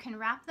 and you can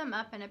wrap them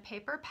up in a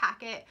paper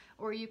packet,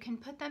 or you can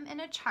put them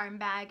in a charm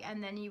bag,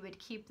 and then you would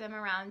keep them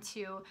around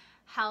to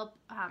help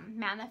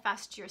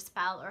manifest your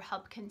spell or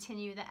help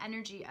continue the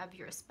energy of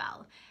your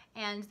spell.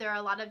 And there are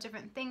a lot of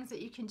different things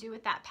that you can do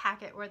with that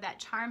packet or that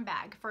charm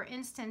bag. For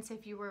instance,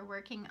 if you were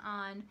working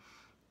on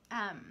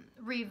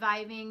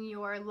reviving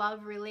your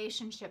love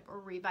relationship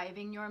or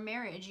reviving your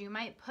marriage, you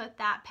might put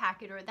that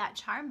packet or that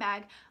charm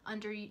bag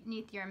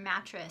underneath your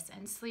mattress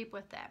and sleep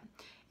with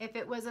it. If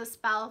it was a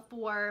spell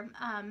for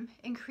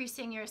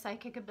increasing your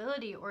psychic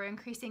ability or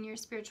increasing your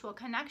spiritual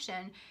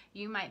connection,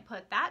 you might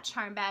put that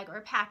charm bag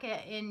or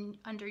packet in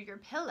under your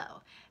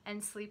pillow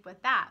and sleep with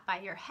that by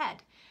your head.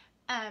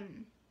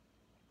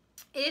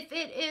 If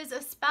it is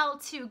a spell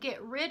to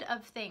get rid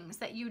of things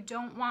that you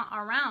don't want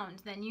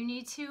around, then you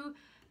need to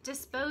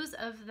dispose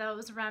of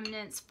those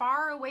remnants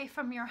far away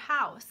from your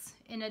house,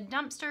 in a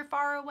dumpster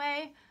far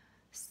away.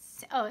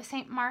 Oh,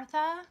 St.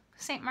 Martha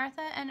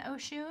and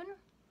Oshun.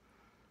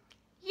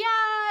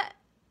 Yeah,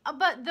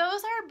 but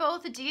those are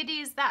both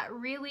deities that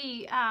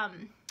really,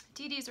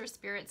 deities or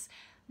spirits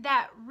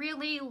that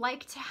really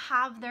like to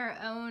have their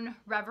own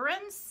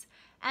reverence,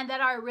 and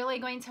that are really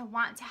going to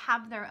want to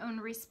have their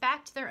own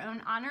respect, their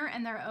own honor,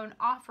 and their own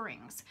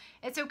offerings.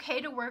 It's okay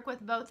to work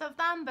with both of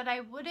them, but I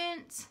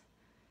wouldn't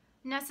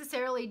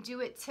necessarily do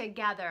it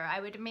together.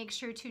 I would make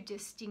sure to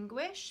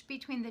distinguish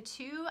between the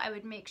two. I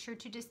would make sure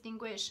to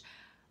distinguish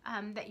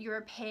that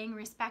you're paying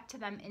respect to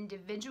them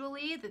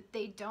individually, that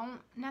they don't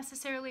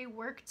necessarily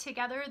work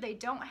together, they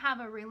don't have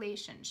a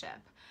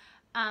relationship.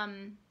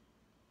 And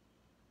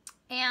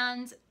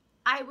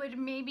I would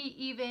maybe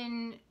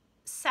even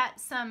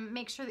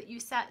make sure that you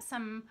set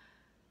some,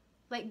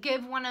 like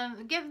give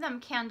them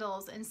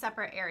candles in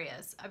separate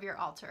areas of your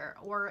altar,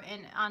 or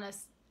in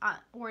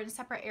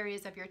separate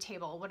areas of your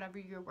table, whatever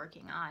you're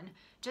working on.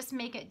 Just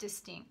make it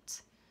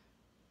distinct.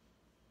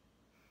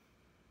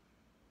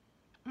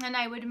 And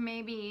I would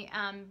maybe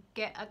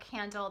get a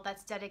candle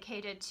that's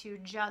dedicated to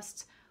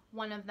just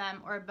one of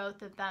them or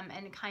both of them,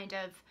 and kind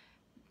of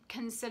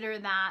consider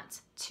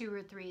that 2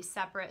 or 3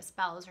 separate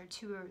spells, or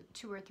two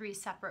or three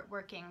separate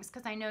workings,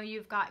 because I know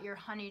you've got your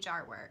honey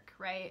jar work,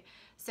 right?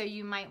 So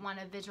you might want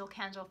a vigil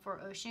candle for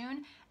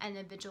Oshun and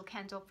a vigil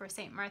candle for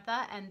St.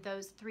 Martha, and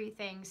those 3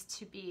 things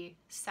to be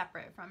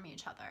separate from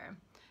each other.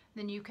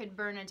 Then you could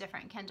burn a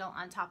different candle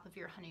on top of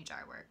your honey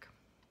jar work.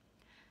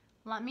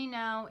 Let me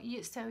know.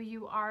 So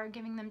you are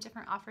giving them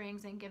different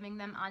offerings and giving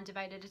them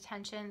undivided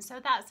attention. So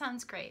that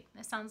sounds great.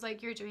 It sounds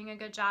like you're doing a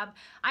good job.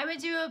 I would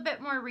do a bit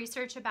more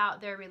research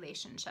about their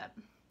relationship.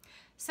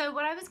 So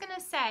what I was going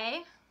to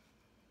say,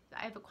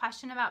 I have a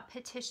question about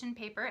petition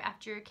paper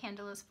after your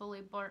candle is fully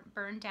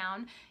burned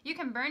down. You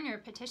can burn your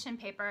petition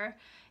paper.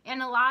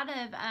 In a lot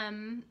of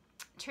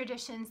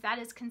traditions, that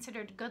is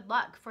considered good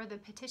luck for the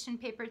petition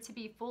paper to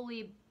be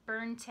fully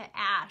burned to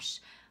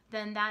ash.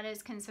 Then that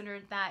is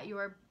considered that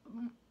your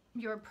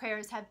your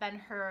prayers have been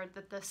heard,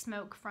 that the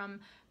smoke from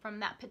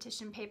that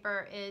petition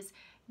paper is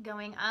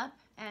going up,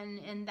 and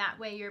in that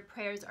way your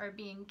prayers are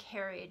being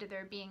carried,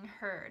 they're being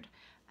heard.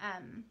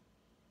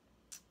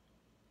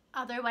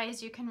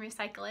 Otherwise, you can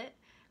recycle it,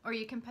 or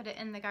you can put it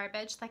in the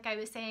garbage, like I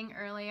was saying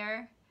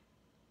earlier.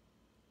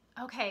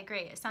 Okay,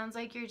 great. It sounds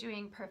like you're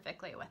doing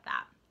perfectly with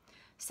that.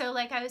 So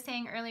like I was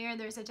saying earlier,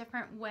 there's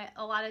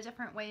a lot of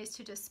different ways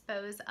to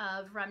dispose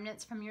of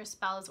remnants from your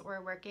spells or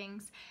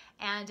workings.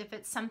 And if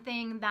it's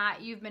something that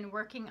you've been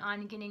working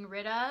on getting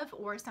rid of,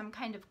 or some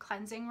kind of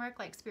cleansing work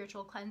like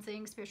spiritual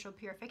cleansing, spiritual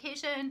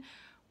purification,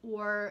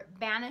 or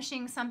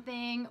banishing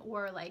something,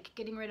 or like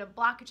getting rid of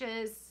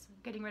blockages,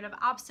 getting rid of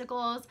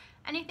obstacles,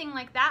 anything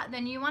like that,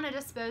 then you want to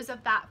dispose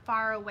of that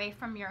far away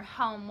from your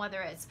home,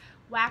 whether it's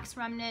wax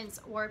remnants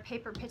or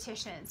paper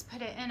petitions.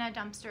 Put it in a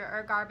dumpster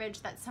or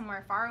garbage that's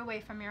somewhere far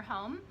away from your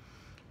home.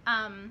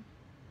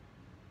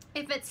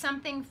 If it's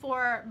something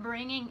for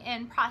bringing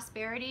in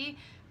prosperity,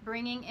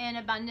 bringing in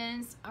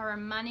abundance or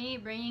money,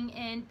 bringing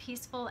in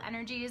peaceful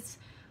energies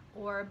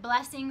or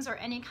blessings or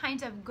any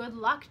kind of good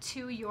luck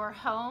to your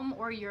home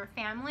or your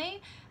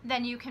family,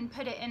 then you can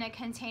put it in a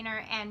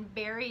container and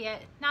bury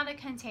it. Not a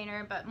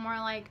container, but more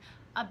like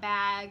a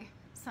bag,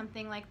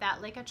 something like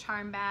that, like a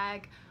charm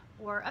bag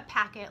or a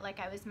packet, like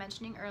I was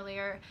mentioning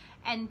earlier,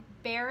 and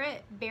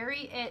bury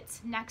it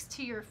next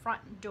to your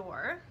front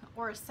door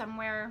or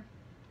somewhere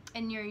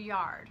in your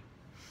yard.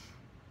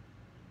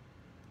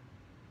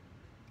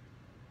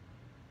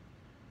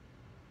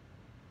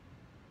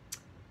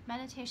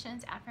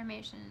 Meditations,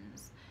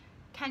 affirmations.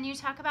 Can you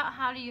talk about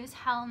how to use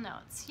hell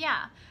notes?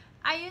 Yeah,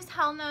 I use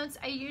hell notes.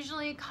 I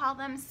usually call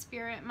them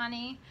spirit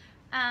money.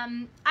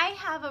 I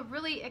have a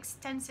really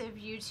extensive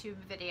YouTube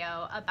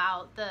video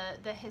about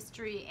the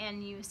history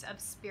and use of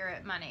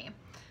spirit money,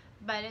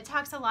 but it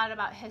talks a lot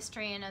about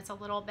history and it's a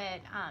little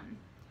bit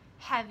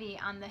heavy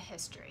on the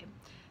history.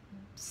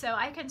 So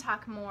I can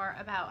talk more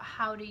about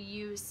how to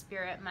use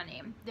spirit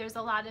money. There's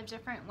a lot of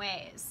different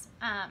ways.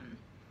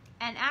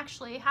 And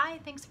actually, hi,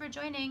 thanks for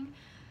joining.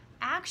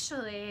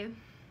 Actually,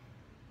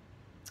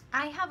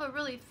 I have a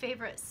really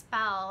favorite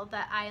spell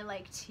that I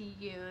like to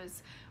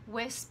use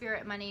with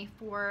spirit money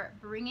for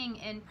bringing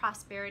in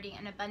prosperity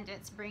and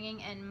abundance,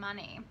 bringing in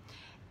money.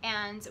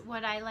 And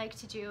what I like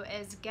to do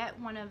is get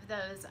one of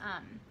those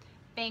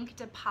bank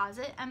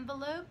deposit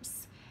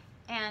envelopes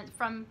and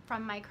from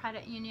my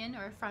credit union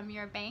or from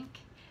your bank,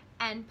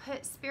 and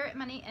put spirit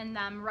money in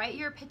them. Write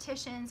your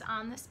petitions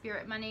on the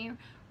spirit money,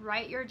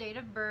 write your date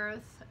of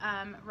birth,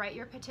 write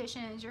your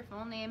petitions, your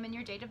full name and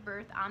your date of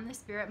birth on the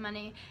spirit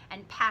money,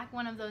 and pack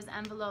one of those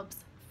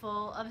envelopes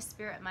full of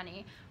spirit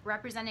money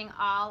representing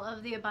all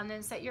of the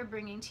abundance that you're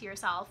bringing to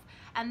yourself,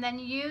 and then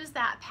use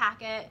that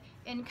packet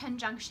in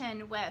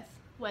conjunction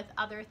with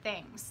other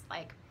things.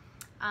 Like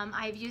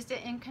I've used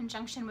it in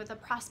conjunction with a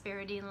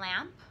prosperity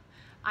lamp.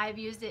 I've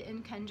used it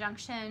in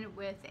conjunction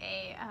with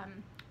a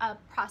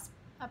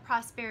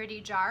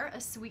prosperity jar,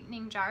 a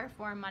sweetening jar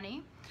for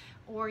money,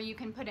 or you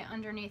can put it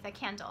underneath a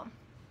candle.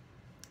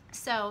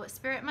 So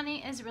spirit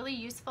money is really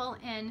useful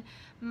in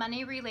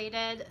money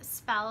related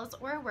spells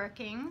or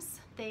workings,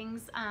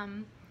 things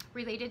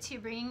related to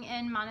bringing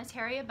in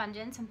monetary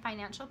abundance and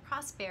financial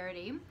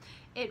prosperity.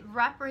 It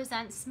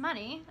represents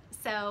money,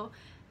 so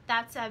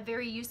that's a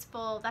very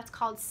useful, that's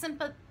called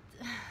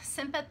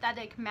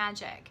sympathetic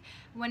magic.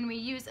 When we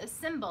use a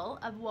symbol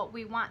of what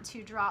we want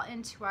to draw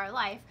into our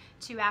life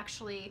to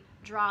actually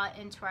draw it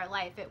into our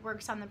life, it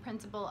works on the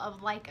principle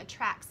of like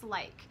attracts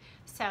like.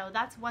 So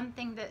that's one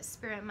thing that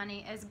spirit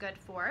money is good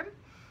for.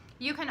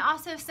 You can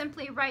also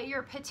simply write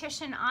your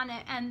petition on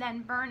it and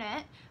then burn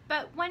it.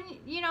 But when,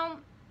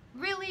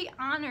 really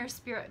honor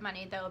spirit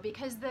money though,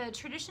 because the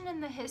tradition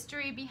and the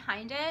history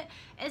behind it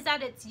is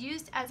that it's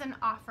used as an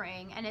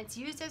offering, and it's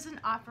used as an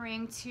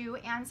offering to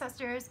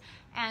ancestors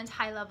and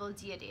high-level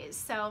deities.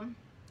 So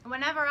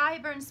whenever I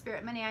burn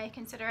spirit money, I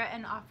consider it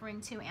an offering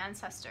to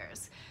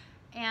ancestors.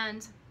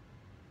 And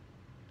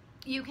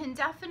you can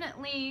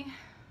definitely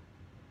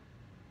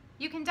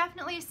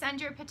send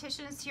your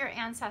petitions to your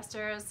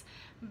ancestors,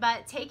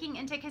 but taking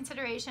into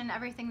consideration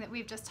everything that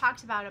we've just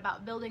talked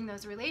about building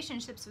those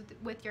relationships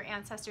with your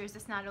ancestors,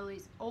 is not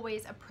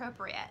always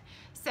appropriate.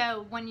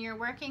 So when you're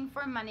working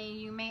for money,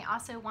 you may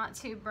also want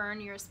to burn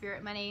your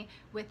spirit money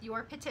with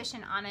your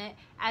petition on it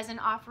as an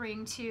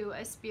offering to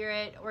a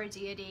spirit or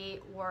deity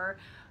or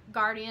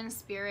guardian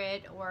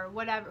spirit or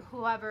whatever,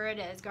 whoever it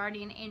is,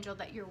 guardian angel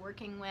that you're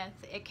working with.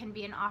 It can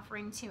be an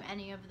offering to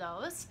any of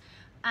those.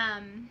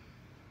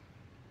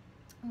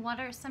 What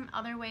are some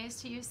other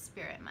ways to use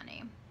spirit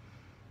money?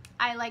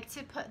 I like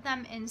to put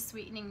them in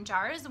sweetening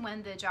jars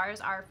when the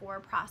jars are for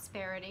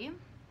prosperity.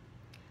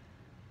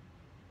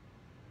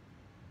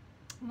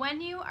 When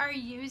you are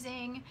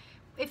using,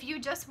 if you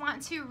just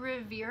want to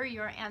revere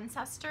your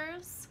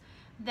ancestors,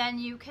 then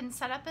you can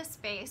set up a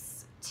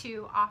space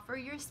to offer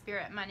your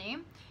spirit money.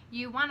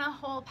 You want a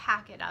whole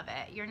packet of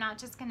it. You're not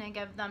just going to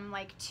give them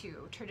like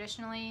two.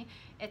 Traditionally,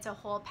 it's a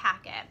whole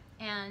packet.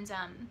 And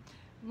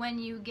when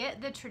you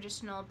get the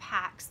traditional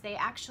packs, they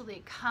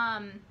actually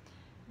come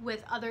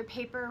with other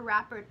paper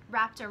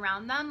wrapped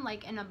around them,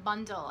 like in a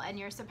bundle, and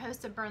you're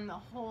supposed to burn the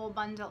whole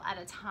bundle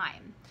at a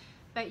time.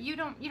 But you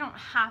don't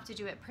have to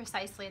do it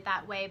precisely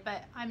that way,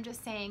 but I'm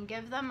just saying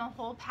give them a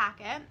whole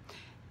packet.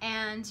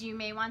 And you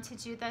may want to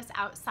do this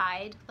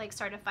outside, like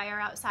start a fire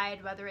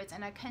outside, whether it's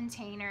in a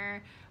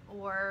container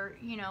or,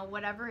 you know,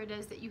 whatever it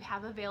is that you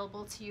have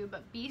available to you.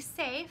 But be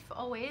safe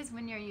always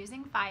when you're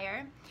using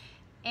fire.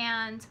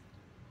 And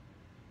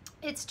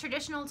it's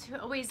traditional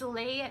to always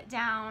lay it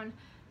down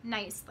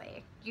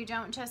nicely. You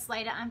don't just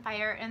light it on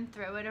fire and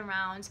throw it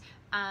around.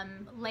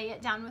 Lay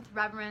it down with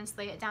reverence,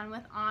 lay it down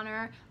with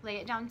honor, lay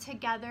it down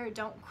together.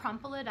 Don't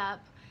crumple it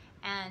up,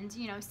 and,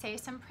 you know, say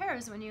some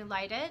prayers when you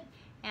light it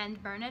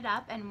and burn it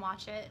up and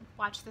watch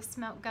the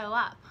smoke go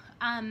up.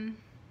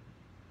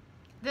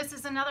 This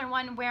is another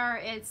one where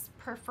it's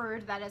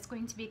preferred that it's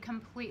going to be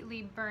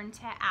completely burned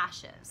to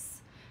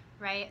ashes,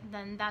 right?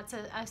 Then that's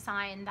a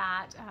sign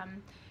that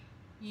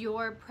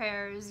your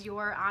prayers,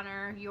 your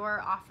honor,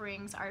 your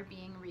offerings are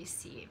being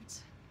received.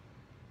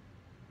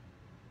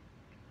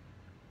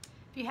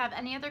 If you have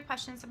any other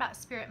questions about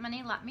spirit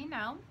money, let me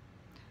know.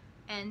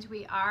 And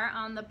we are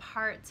on the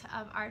part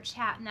of our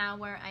chat now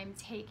where I'm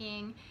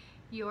taking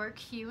your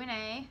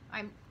Q&A.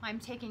 I'm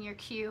taking your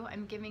Q,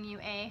 I'm giving you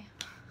a.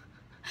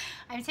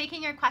 I'm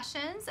taking your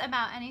questions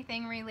about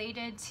anything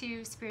related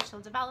to spiritual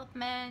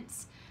development,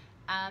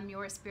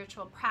 your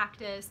spiritual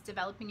practice,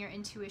 developing your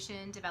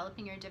intuition,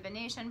 developing your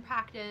divination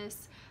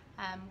practice,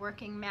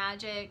 working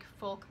magic,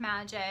 folk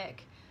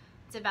magic,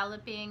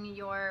 developing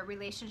your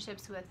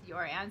relationships with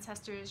your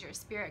ancestors, your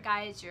spirit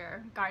guides,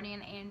 your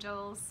guardian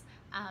angels,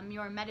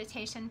 your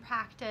meditation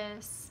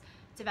practice,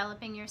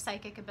 developing your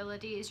psychic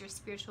abilities, your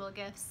spiritual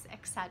gifts,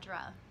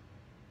 etc.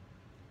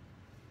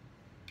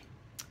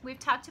 We've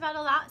talked about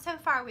a lot so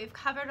far. We've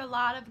covered a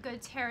lot of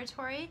good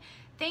territory.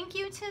 Thank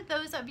you to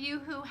those of you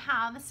who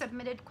have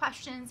submitted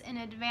questions in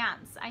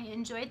advance. I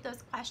enjoyed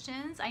those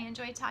questions. I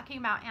enjoyed talking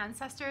about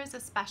ancestors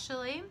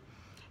especially.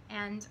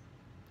 And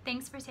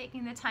thanks for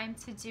taking the time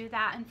to do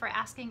that and for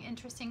asking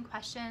interesting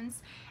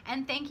questions.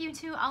 And thank you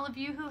to all of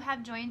you who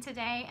have joined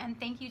today, and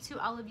thank you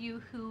to all of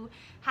you who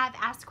have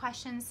asked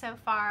questions so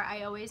far.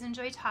 I always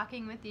enjoy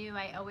talking with you.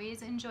 I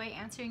always enjoy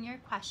answering your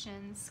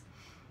questions.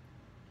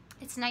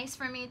 It's nice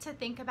for me to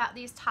think about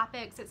these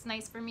topics. It's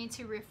nice for me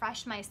to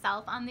refresh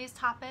myself on these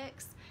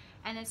topics,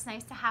 and it's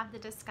nice to have the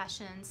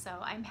discussion, so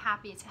I'm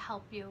happy to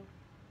help you.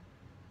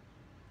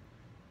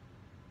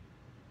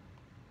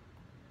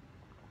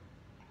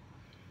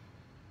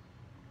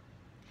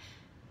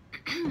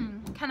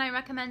 Can I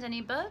recommend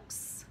any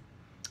books?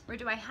 Or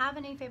do I have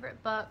any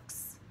favorite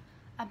books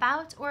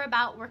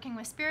about working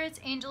with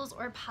spirits, angels,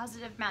 or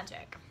positive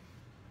magic?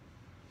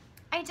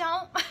 I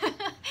don't.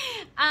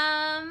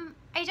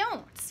 I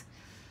don't.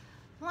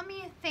 Let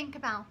me think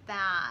about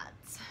that.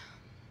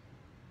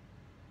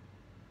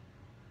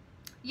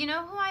 You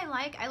know who I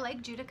like? I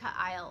like Judica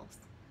Isles.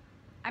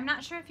 I'm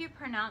not sure if you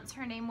pronounce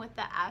her name with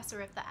the S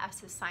or if the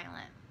S is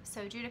silent.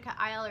 So Judica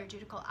Isle or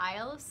Judical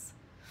Isles.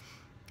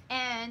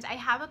 And I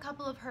have a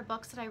couple of her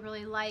books that I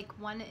really like.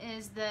 One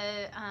is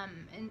the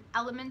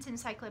Element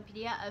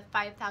Encyclopedia of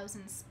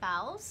 5,000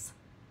 Spells.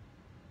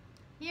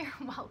 You're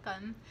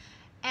welcome.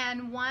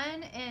 And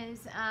one is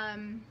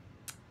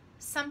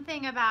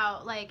something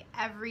about like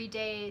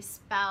everyday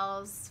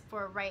spells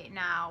for right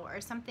now or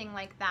something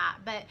like that.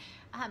 But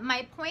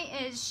my point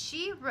is,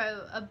 she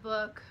wrote a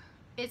book.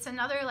 It's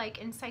another like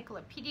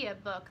encyclopedia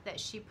book that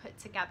she put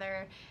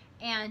together,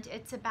 and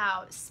it's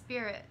about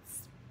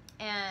spirits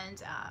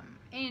and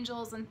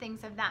angels and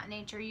things of that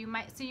nature. You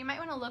might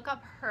want to look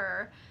up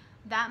her.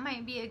 That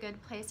might be a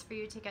good place for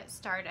you to get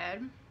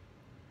started.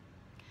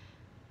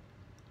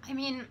 I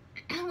mean,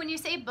 when you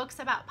say books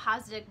about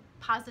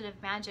positive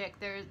magic,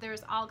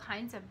 there's all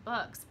kinds of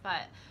books,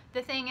 but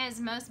the thing is,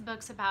 most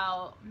books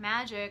about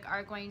magic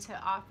are going to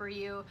offer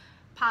you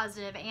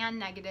positive and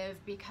negative,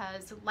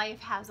 because life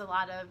has a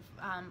lot of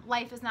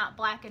life is not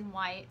black and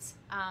white,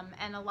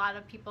 and a lot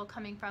of people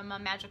coming from a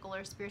magical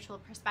or spiritual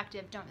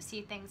perspective don't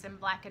see things in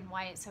black and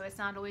white. So it's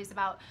not always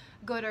about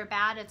good or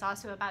bad, it's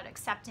also about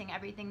accepting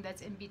everything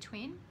that's in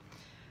between.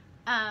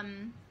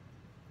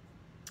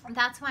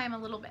 That's why I'm a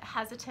little bit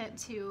hesitant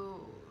to,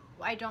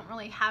 I don't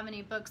really have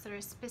any books that are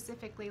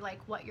specifically like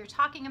what you're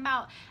talking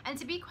about. And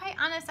to be quite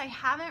honest, I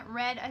haven't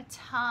read a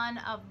ton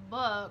of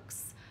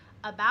books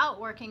about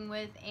working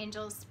with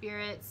angels,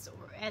 spirits,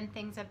 and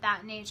things of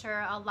that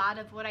nature. A lot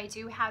of what I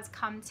do has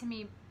come to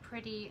me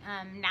pretty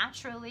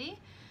naturally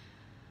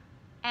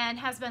and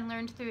has been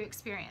learned through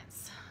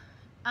experience.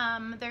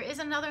 There is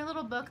another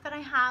little book that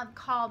I have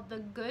called The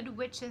Good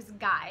Witch's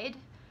Guide,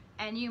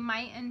 and you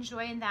might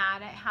enjoy that.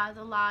 It has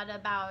a lot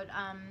about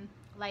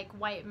like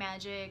white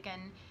magic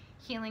and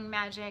healing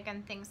magic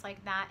and things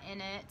like that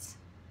in it.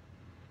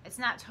 It's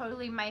not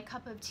totally my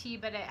cup of tea,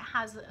 but it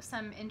has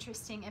some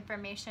interesting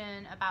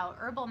information about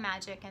herbal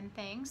magic and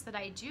things that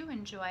I do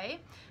enjoy.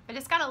 But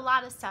it's got a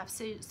lot of stuff,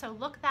 so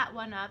look that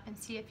one up and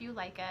see if you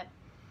like it.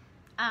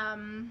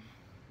 And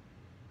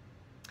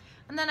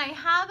then I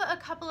have a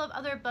couple of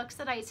other books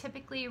that I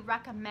typically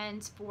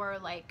recommend for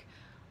like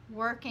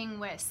working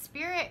with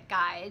spirit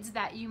guides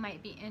that you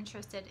might be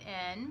interested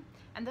in.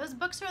 And those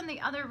books are in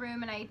the other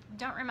room, and I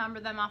don't remember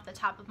them off the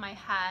top of my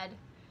head,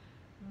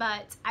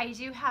 but I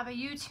do have a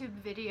YouTube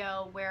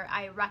video where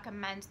I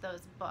recommend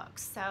those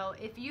books. So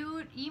if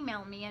you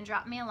email me and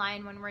drop me a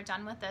line when we're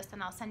done with this,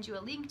 then I'll send you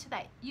a link to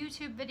that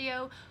YouTube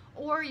video,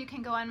 or you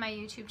can go on my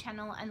YouTube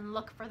channel and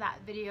look for that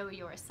video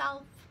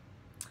yourself.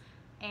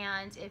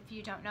 And if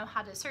you don't know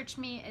how to search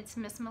me, it's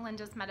Miss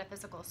Melinda's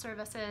Metaphysical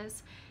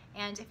Services.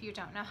 And if you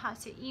don't know how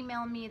to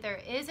email me, there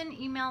is an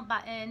email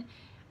button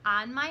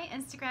on my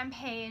Instagram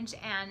page,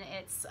 and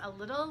it's a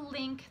little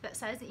link that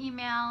says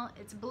email.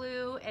 It's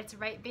blue. It's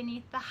right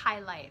beneath the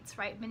highlights,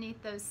 right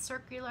beneath those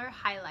circular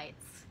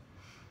highlights.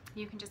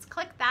 You can just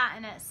click that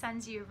and it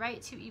sends you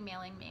right to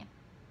emailing me.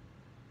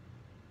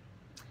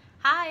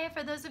 Hi,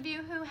 for those of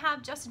you who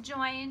have just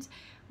joined,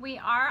 we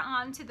are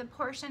on to the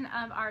portion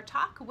of our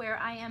talk where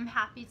I am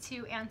happy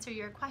to answer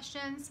your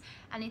questions,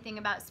 anything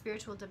about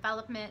spiritual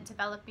development,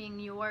 developing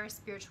your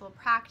spiritual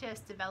practice,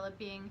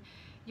 developing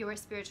your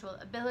spiritual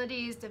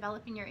abilities,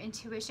 developing your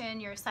intuition,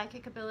 your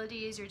psychic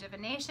abilities, your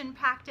divination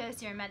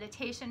practice, your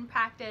meditation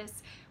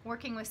practice,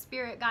 working with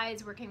spirit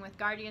guides, working with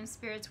guardian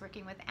spirits,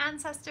 working with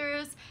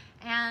ancestors,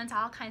 and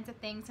all kinds of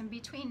things in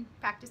between,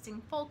 practicing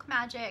folk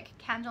magic,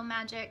 candle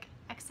magic,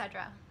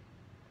 etc.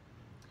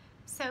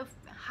 So,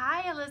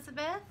 hi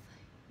Elizabeth,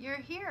 you're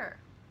here.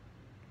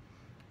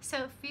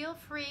 So feel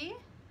free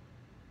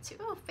to,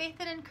 oh, Faith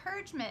and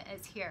Encouragement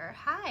is here.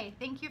 Hi,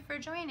 thank you for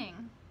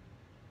joining.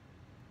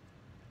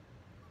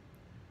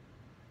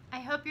 I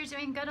hope you're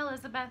doing good,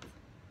 Elizabeth.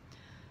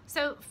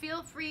 So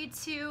feel free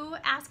to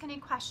ask any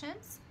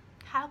questions.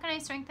 How can I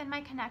strengthen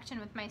my connection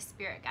with my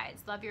spirit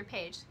guides? Love your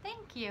page.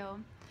 Thank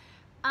you.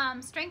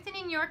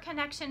 Strengthening your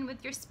connection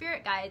with your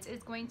spirit guides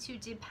is going to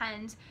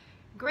depend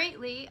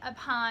greatly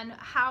upon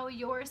how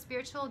your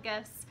spiritual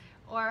gifts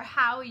or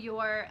how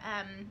your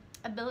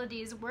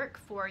abilities work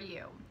for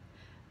you.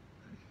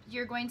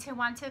 You're going to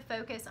want to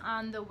focus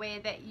on the way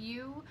that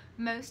you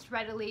most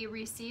readily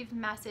receive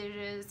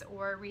messages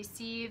or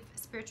receive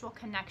spiritual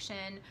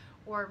connection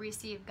or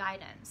receive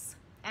guidance.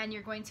 And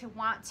you're going to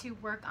want to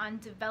work on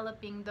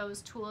developing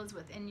those tools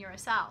within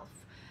yourself.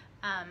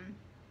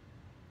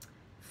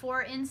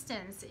 For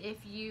instance, if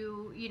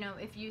you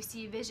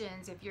see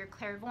visions, if you're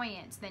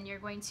clairvoyant, then you're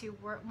going to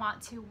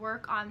want to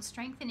work on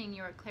strengthening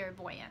your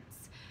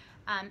clairvoyance.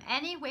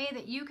 Any way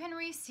that you can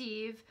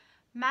receive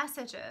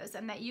messages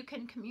and that you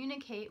can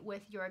communicate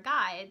with your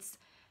guides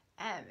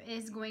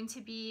is going to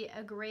be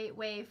a great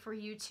way for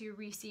you to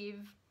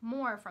receive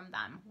more from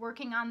them.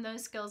 Working on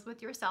those skills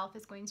with yourself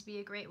is going to be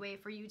a great way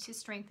for you to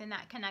strengthen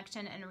that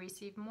connection and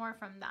receive more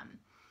from them.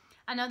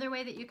 Another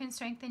way that you can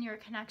strengthen your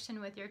connection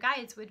with your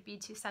guides would be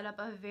to set up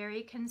a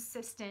very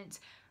consistent,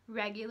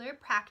 regular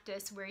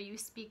practice where you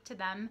speak to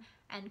them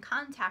and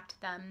contact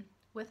them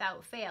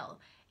without fail.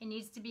 It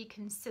needs to be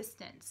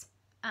consistent.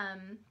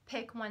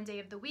 Pick one day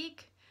of the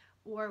week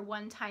or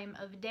one time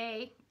of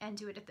day and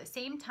do it at the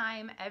same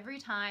time every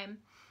time,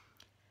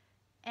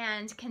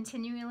 and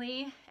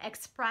continually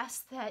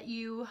express that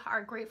you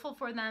are grateful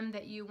for them,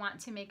 that you want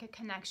to make a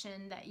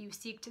connection, that you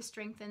seek to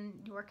strengthen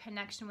your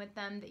connection with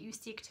them, that you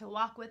seek to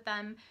walk with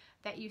them,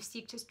 that you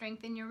seek to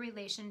strengthen your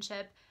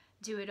relationship.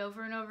 Do it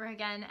over and over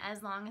again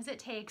as long as it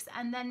takes,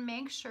 and then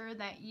make sure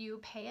that you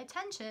pay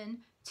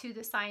attention to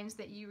the signs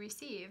that you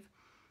receive.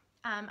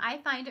 I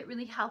find it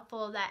really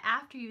helpful that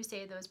after you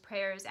say those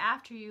prayers,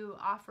 after you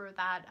offer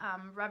that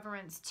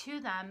reverence to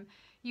them,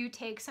 you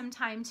take some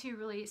time to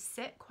really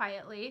sit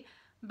quietly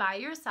by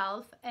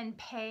yourself and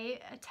pay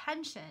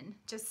attention.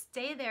 Just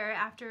stay there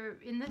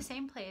in the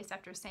same place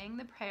after saying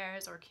the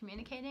prayers or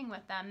communicating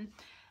with them,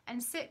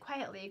 and sit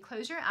quietly,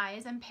 close your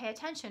eyes and pay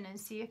attention and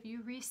see if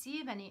you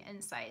receive any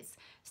insights.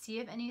 See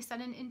if any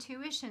sudden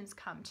intuitions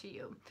come to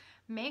you.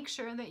 Make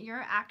sure that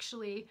you're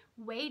actually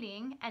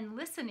waiting and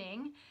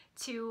listening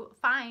to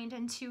find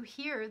and to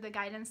hear the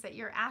guidance that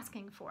you're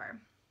asking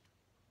for.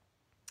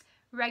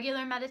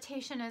 Regular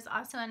meditation is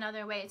also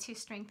another way to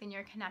strengthen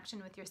your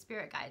connection with your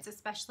spirit guides,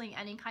 especially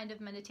any kind of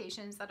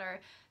meditations that are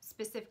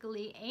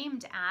specifically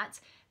aimed at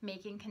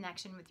making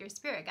connection with your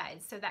spirit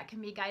guides. So that can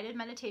be guided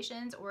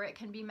meditations, or it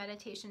can be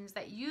meditations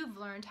that you've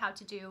learned how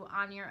to do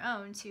on your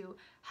own to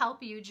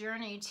help you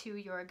journey to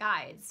your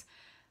guides.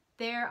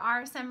 There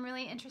are some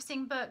really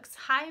interesting books.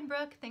 Hi,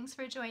 Brooke, thanks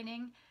for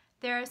joining.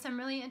 There are some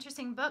really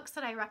interesting books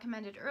that I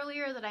recommended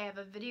earlier that I have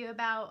a video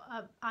about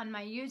on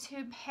my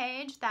YouTube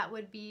page that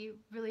would be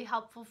really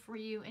helpful for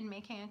you in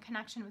making a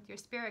connection with your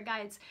spirit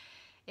guides.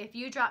 If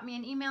you drop me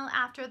an email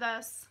after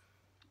this,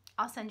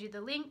 I'll send you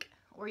the link,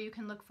 or you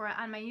can look for it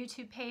on my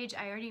YouTube page.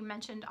 I already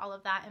mentioned all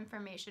of that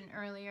information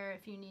earlier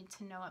if you need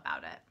to know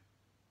about it.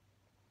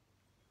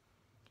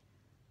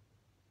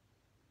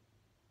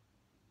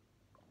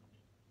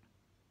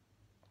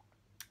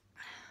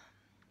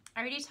 I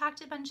already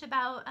talked a bunch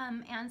about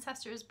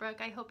Ancestors, Brooke.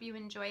 I hope you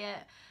enjoy it.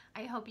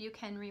 I hope you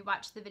can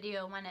rewatch the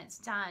video when it's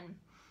done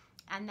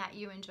and that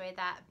you enjoy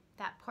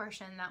that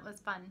portion. That was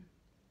fun.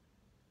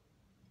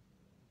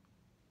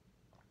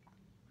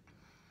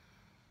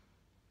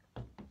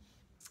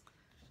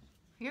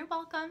 You're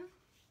welcome.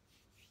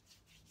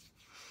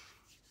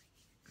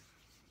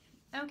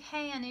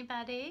 Okay,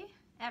 anybody,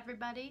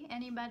 everybody,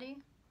 anybody?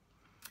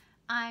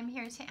 I'm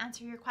here to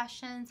answer your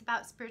questions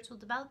about spiritual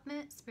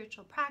development,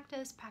 spiritual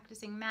practice,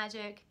 practicing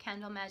magic,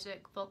 candle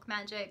magic, folk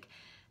magic,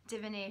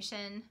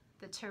 divination,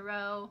 the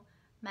tarot,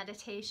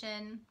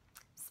 meditation,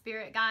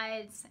 spirit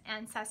guides,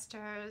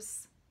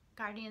 ancestors,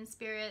 guardian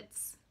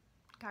spirits,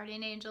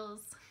 guardian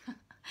angels,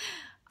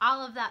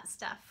 all of that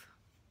stuff.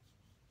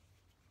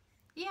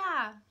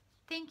 Yeah,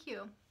 thank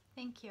you.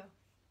 Thank you.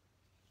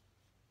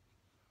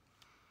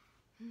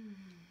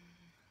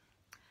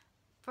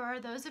 For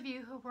those of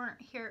you who weren't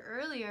here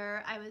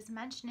earlier, I was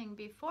mentioning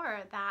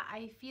before that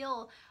I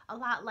feel a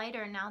lot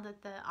lighter now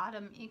that the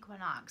autumn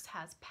equinox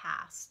has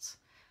passed.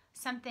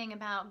 Something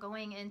about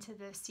going into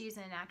this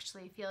season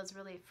actually feels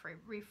really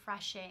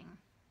refreshing.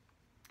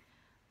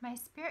 My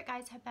spirit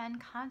guides have been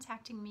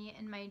contacting me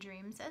in my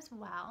dreams as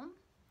well.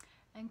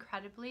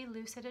 Incredibly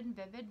lucid and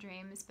vivid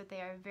dreams, but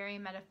they are very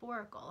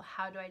metaphorical.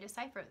 How do I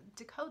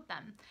decode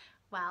them?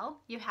 Well,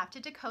 you have to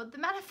decode the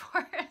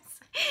metaphors.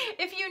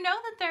 If you know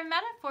that they're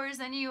metaphors,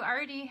 then you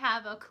already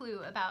have a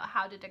clue about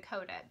how to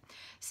decode it.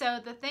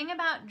 So the thing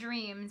about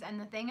dreams and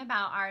the thing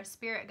about our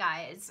spirit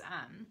guides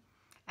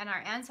and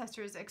our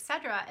ancestors,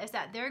 etc., is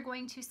that they're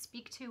going to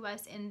speak to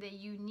us in the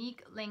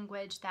unique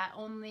language that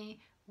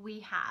only we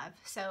have.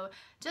 So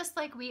just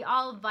like we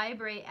all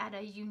vibrate at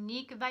a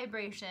unique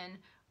vibration,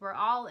 we're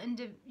all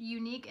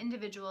unique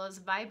individuals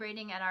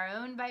vibrating at our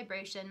own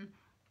vibration.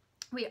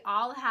 We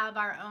all have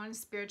our own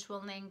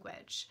spiritual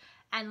language,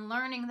 and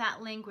learning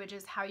that language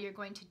is how you're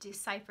going to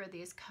decipher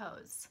these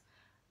codes.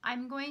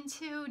 I'm going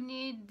to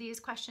need these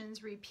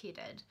questions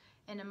repeated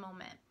in a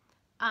moment.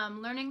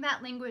 Learning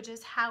that language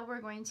is how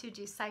we're going to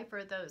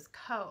decipher those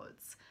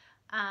codes.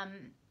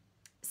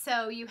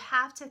 So you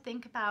have to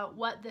think about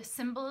what the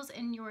symbols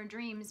in your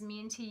dreams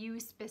mean to you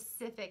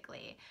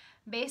specifically,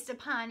 based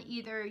upon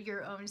either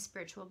your own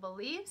spiritual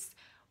beliefs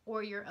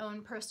or your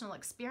own personal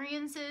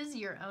experiences,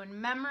 your own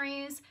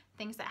memories,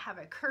 things that have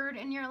occurred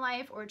in your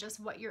life, or just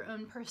what your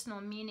own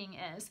personal meaning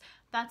is.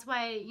 That's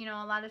why, you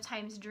know, a lot of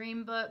times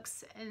dream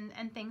books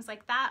and things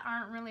like that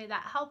aren't really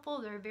that helpful.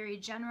 They're very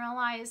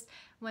generalized,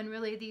 when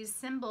really these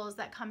symbols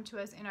that come to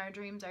us in our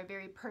dreams are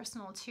very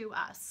personal to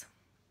us.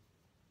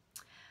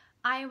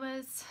 I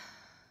was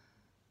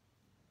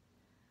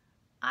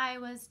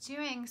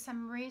doing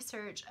some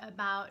research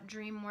about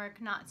dream work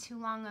not too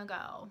long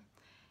ago,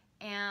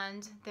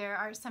 and there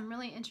are some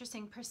really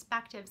interesting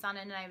perspectives on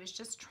it, and I was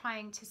just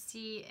trying to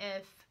see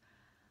if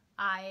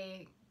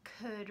I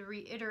could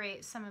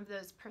reiterate some of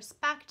those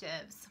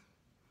perspectives.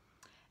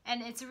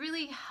 And it's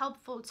really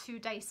helpful to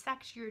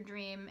dissect your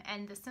dream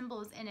and the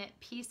symbols in it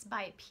piece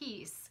by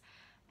piece,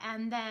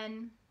 and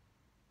then,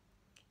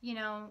 you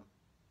know,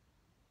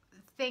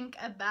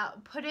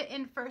 put it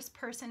in first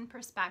person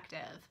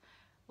perspective.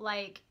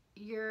 Like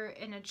you're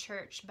in a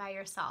church by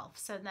yourself.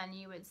 So then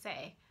you would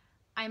say,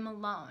 I'm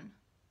alone.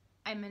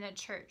 I'm in a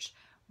church.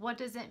 What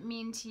does it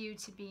mean to you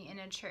to be in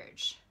a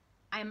church?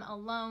 I'm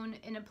alone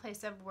in a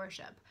place of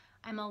worship.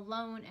 I'm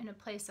alone in a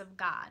place of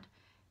God.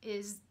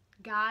 Is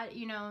God,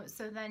 you know,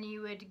 so then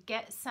you would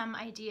get some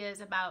ideas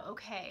about,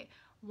 okay,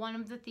 one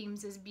of the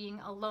themes is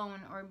being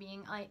alone or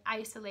being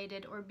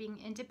isolated or being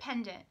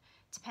independent,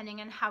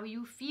 depending on how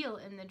you feel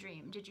in the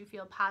dream. Did you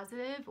feel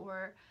positive,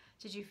 or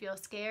did you feel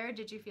scared?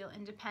 Did you feel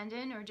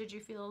independent, or did you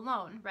feel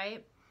alone,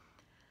 right?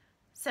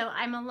 So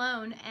I'm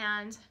alone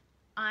and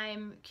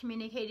I'm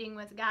communicating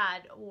with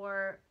God,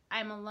 or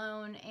I'm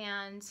alone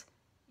and,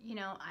 you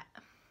know,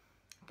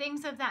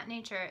 things of that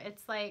nature.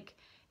 It's like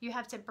you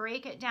have to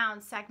break it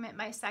down segment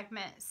by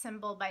segment,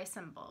 symbol by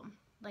symbol.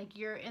 Like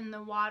you're in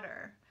the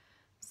water.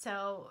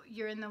 So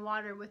you're in the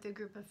water with a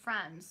group of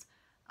friends.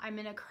 I'm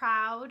in a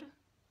crowd.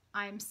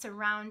 I'm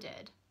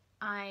surrounded.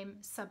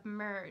 I'm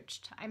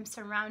submerged. I'm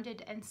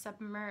surrounded and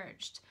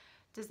submerged.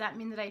 Does that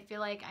mean that I feel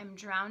like I'm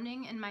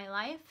drowning in my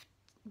life?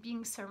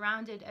 Being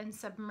surrounded and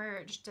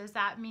submerged, does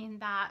that mean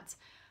that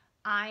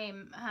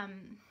I'm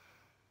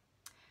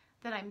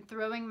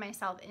throwing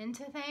myself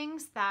into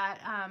things, that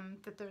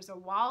there's a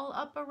wall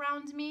up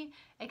around me,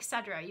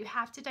 etc.? You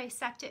have to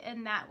dissect it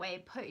in that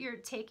way.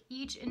 Take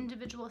each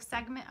individual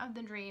segment of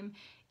the dream,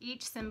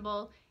 each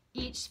symbol,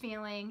 each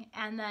feeling,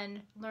 and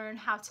then learn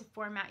how to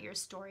format your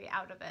story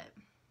out of it.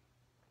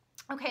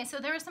 Okay, so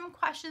there were some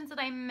questions that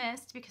I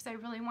missed because I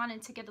really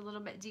wanted to get a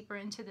little bit deeper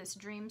into this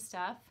dream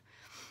stuff.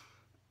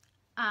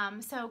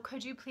 So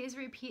could you please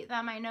repeat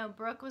them? I know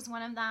Brooke was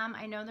one of them.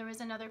 I know there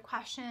was another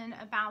question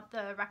about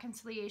the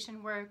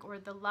reconciliation work or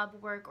the love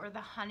work or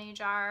the honey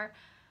jar.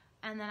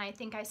 And then I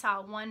think I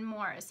saw one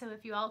more. So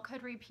if you all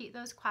could repeat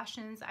those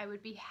questions, I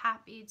would be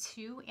happy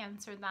to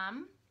answer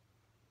them.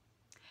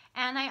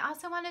 And I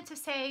also wanted to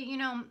say, you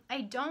know,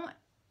 I don't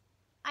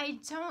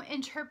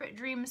interpret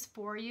dreams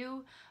for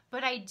you,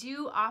 but I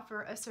do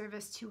offer a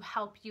service to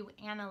help you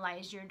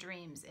analyze your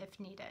dreams if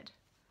needed.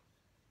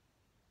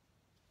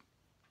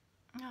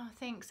 Oh,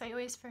 thanks. I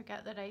always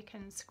forget that I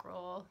can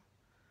scroll.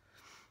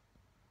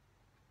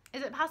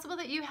 Is it possible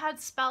that you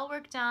had spell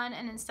work done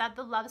and instead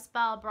the love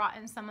spell brought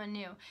in someone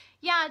new?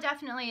 Yeah,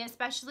 definitely,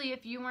 especially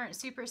if you weren't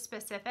super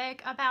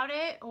specific about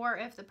it, or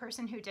if the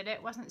person who did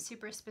it wasn't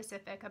super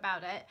specific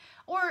about it,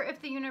 or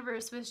if the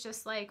universe was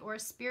just like, or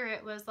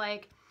spirit was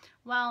like,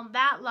 well,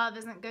 that love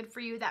isn't good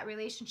for you, that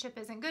relationship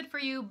isn't good for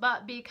you,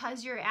 but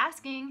because you're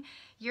asking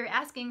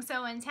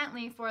so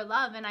intently for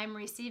love and I'm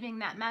receiving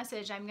that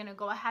message, I'm going to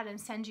go ahead and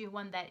send you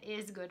one that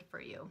is good for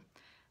you.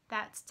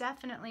 That's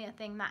definitely a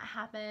thing that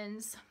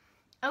happens.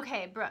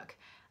 Okay, Brooke,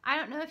 I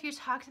don't know if you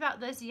talked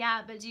about this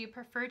yet, but do you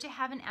prefer to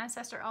have an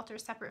ancestor altar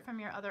separate from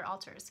your other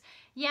altars?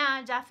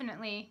 Yeah,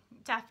 definitely,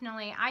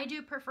 definitely. I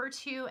do prefer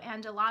to,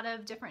 and a lot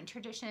of different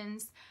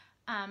traditions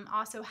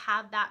also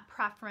have that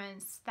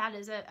preference. That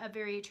is a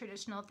very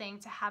traditional thing,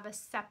 to have a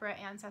separate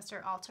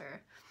ancestor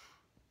altar.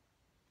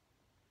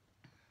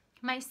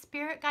 My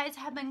spirit guides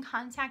have been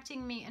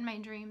contacting me in my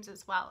dreams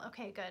as well.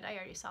 Okay, good. I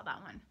already saw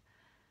that one.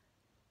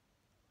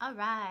 All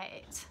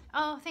right.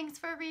 Oh, thanks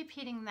for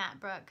repeating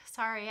that, Brooke.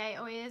 Sorry, I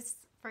always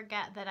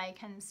forget that I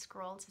can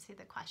scroll to see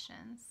the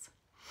questions.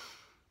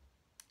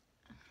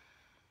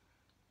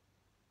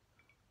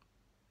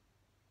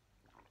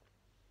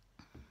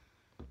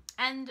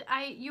 And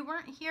you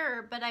weren't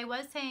here, but I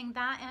was saying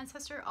that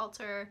ancestor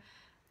altar,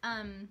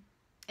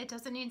 it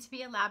doesn't need to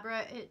be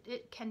elaborate.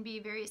 It can be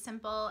very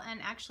simple,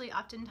 and actually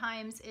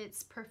oftentimes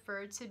it's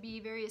preferred to be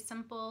very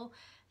simple,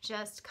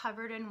 just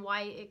covered in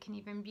white. It can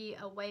even be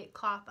a white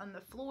cloth on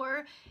the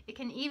floor. It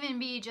can even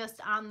be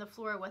just on the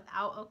floor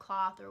without a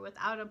cloth or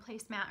without a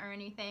placemat or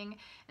anything.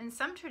 In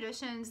some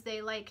traditions, they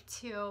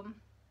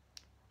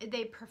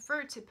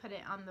prefer to put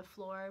it on the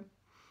floor.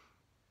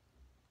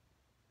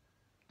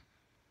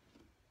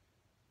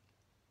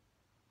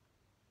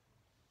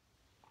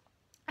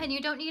 And you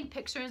don't need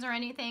pictures or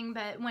anything,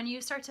 but when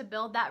you start to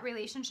build that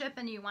relationship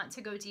and you want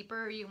to go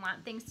deeper, or you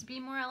want things to be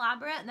more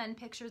elaborate, then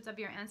pictures of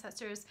your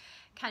ancestors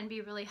can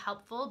be really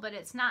helpful, but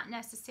it's not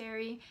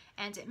necessary,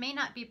 and it may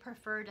not be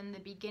preferred in the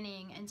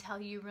beginning until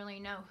you really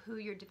know who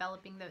you're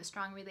developing those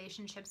strong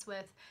relationships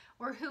with,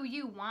 or who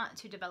you want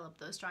to develop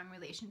those strong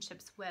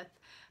relationships with.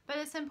 But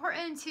it's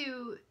important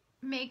to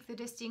make the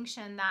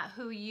distinction that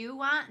who you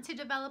want to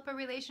develop a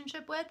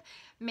relationship with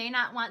may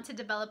not want to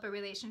develop a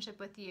relationship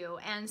with you,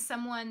 and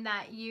someone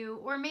that you,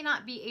 or may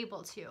not be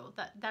able to,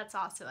 that's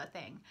also a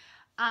thing.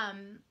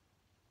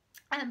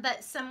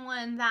 But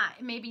someone that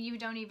maybe you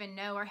don't even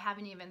know or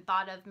haven't even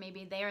thought of,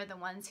 maybe they are the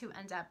ones who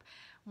end up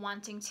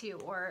wanting to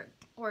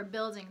or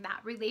building that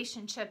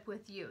relationship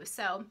with you.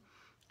 So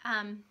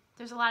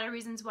there's a lot of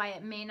reasons why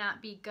it may not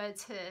be good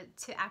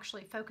to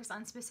actually focus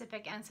on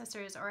specific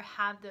ancestors or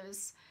have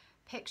those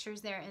pictures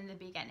there in the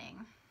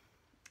beginning.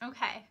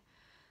 Okay,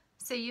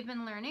 so you've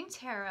been learning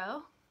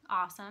tarot.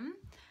 Awesome.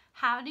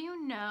 How do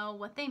you know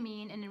what they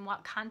mean and in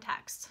what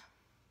context?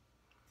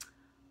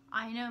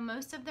 I know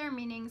most of their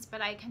meanings,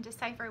 but I can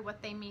decipher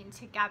what they mean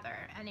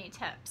together. Any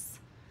tips?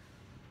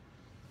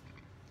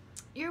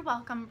 You're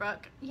welcome,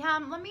 Brooke. Yeah,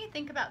 let me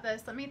think about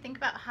this. Let me think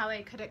about how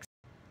I could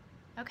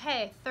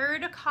Okay,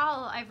 third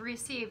call I've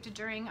received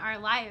during our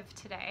live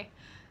today.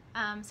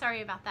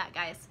 Sorry about that,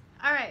 guys.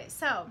 All right,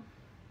 so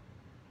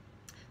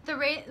the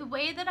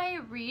way that I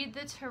read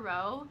the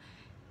tarot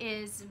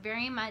is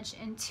very much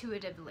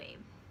intuitively.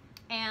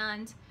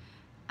 And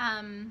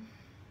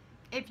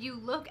if you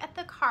look at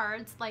the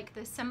cards, like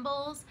the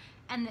symbols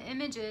and the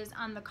images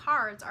on the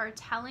cards are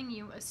telling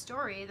you a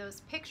story,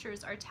 those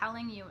pictures are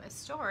telling you a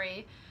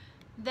story,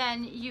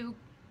 then you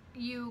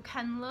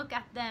can look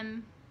at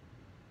them.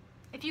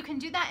 If you can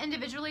do that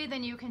individually,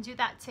 then you can do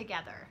that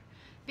together.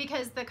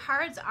 Because the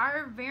cards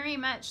are very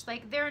much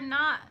like, they're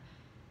not,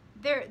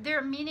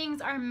 their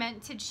meanings are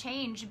meant to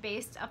change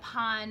based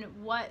upon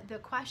what the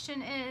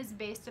question is,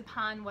 based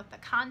upon what the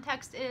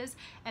context is,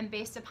 and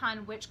based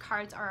upon which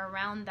cards are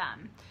around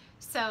them.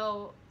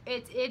 So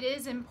it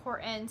is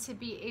important to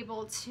be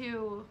able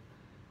to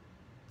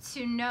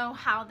know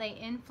how they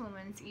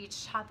influence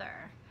each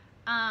other.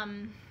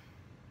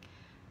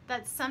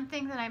 That's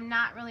something that I'm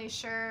not really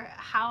sure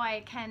how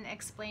I can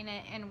explain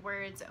it in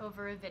words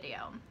over a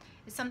video.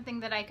 It's something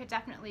that I could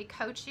definitely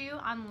coach you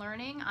on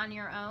learning on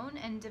your own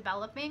and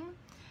developing,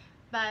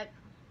 but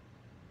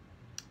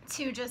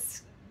to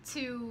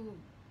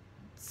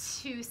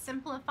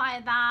simplify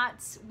that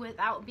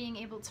without being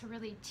able to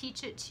really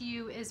teach it to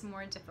you is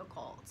more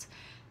difficult.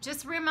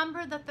 Just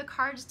remember that the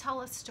cards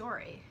tell a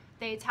story.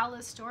 They tell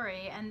a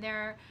story, and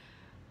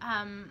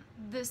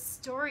the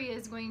story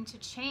is going to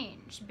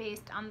change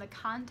based on the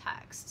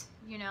context,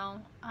 you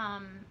know.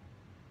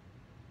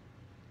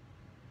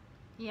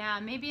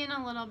 Yeah, maybe in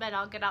a little bit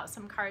I'll get out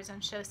some cards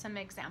and show some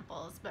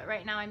examples, but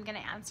right now I'm going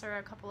to answer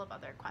a couple of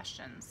other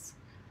questions.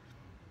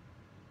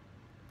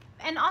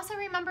 And also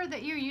remember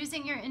that you're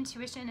using your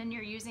intuition and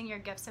you're using your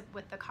gifts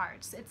with the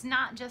cards. It's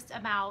not just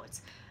about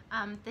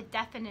the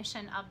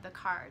definition of the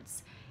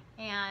cards.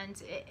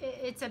 And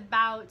it's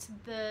about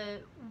the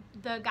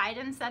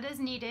guidance that is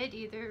needed,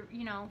 either,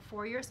 you know,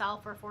 for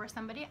yourself or for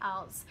somebody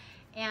else.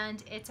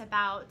 And it's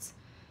about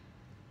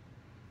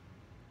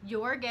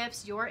your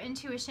gifts, your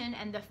intuition,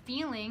 and the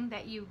feeling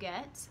that you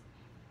get,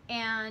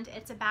 and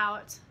it's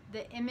about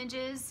the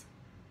images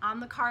on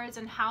the cards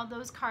and how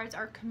those cards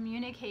are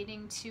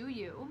communicating to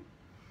you.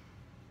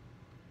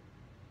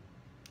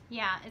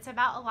 Yeah, it's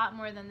about a lot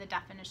more than the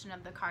definition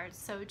of the cards.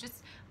 So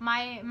just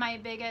my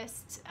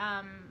biggest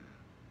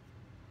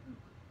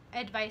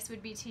advice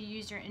would be to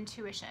use your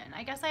intuition.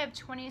 I guess I have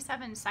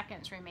 27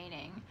 seconds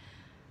remaining.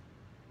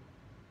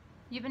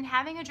 You've been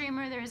having a dream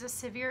where there's a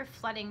severe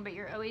flooding, but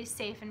you're always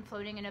safe and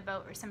floating in a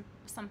boat or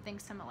something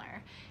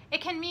similar.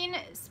 It can mean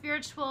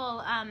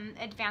spiritual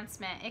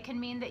advancement. It can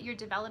mean that you're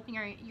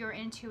developing your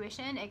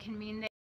intuition. It can mean that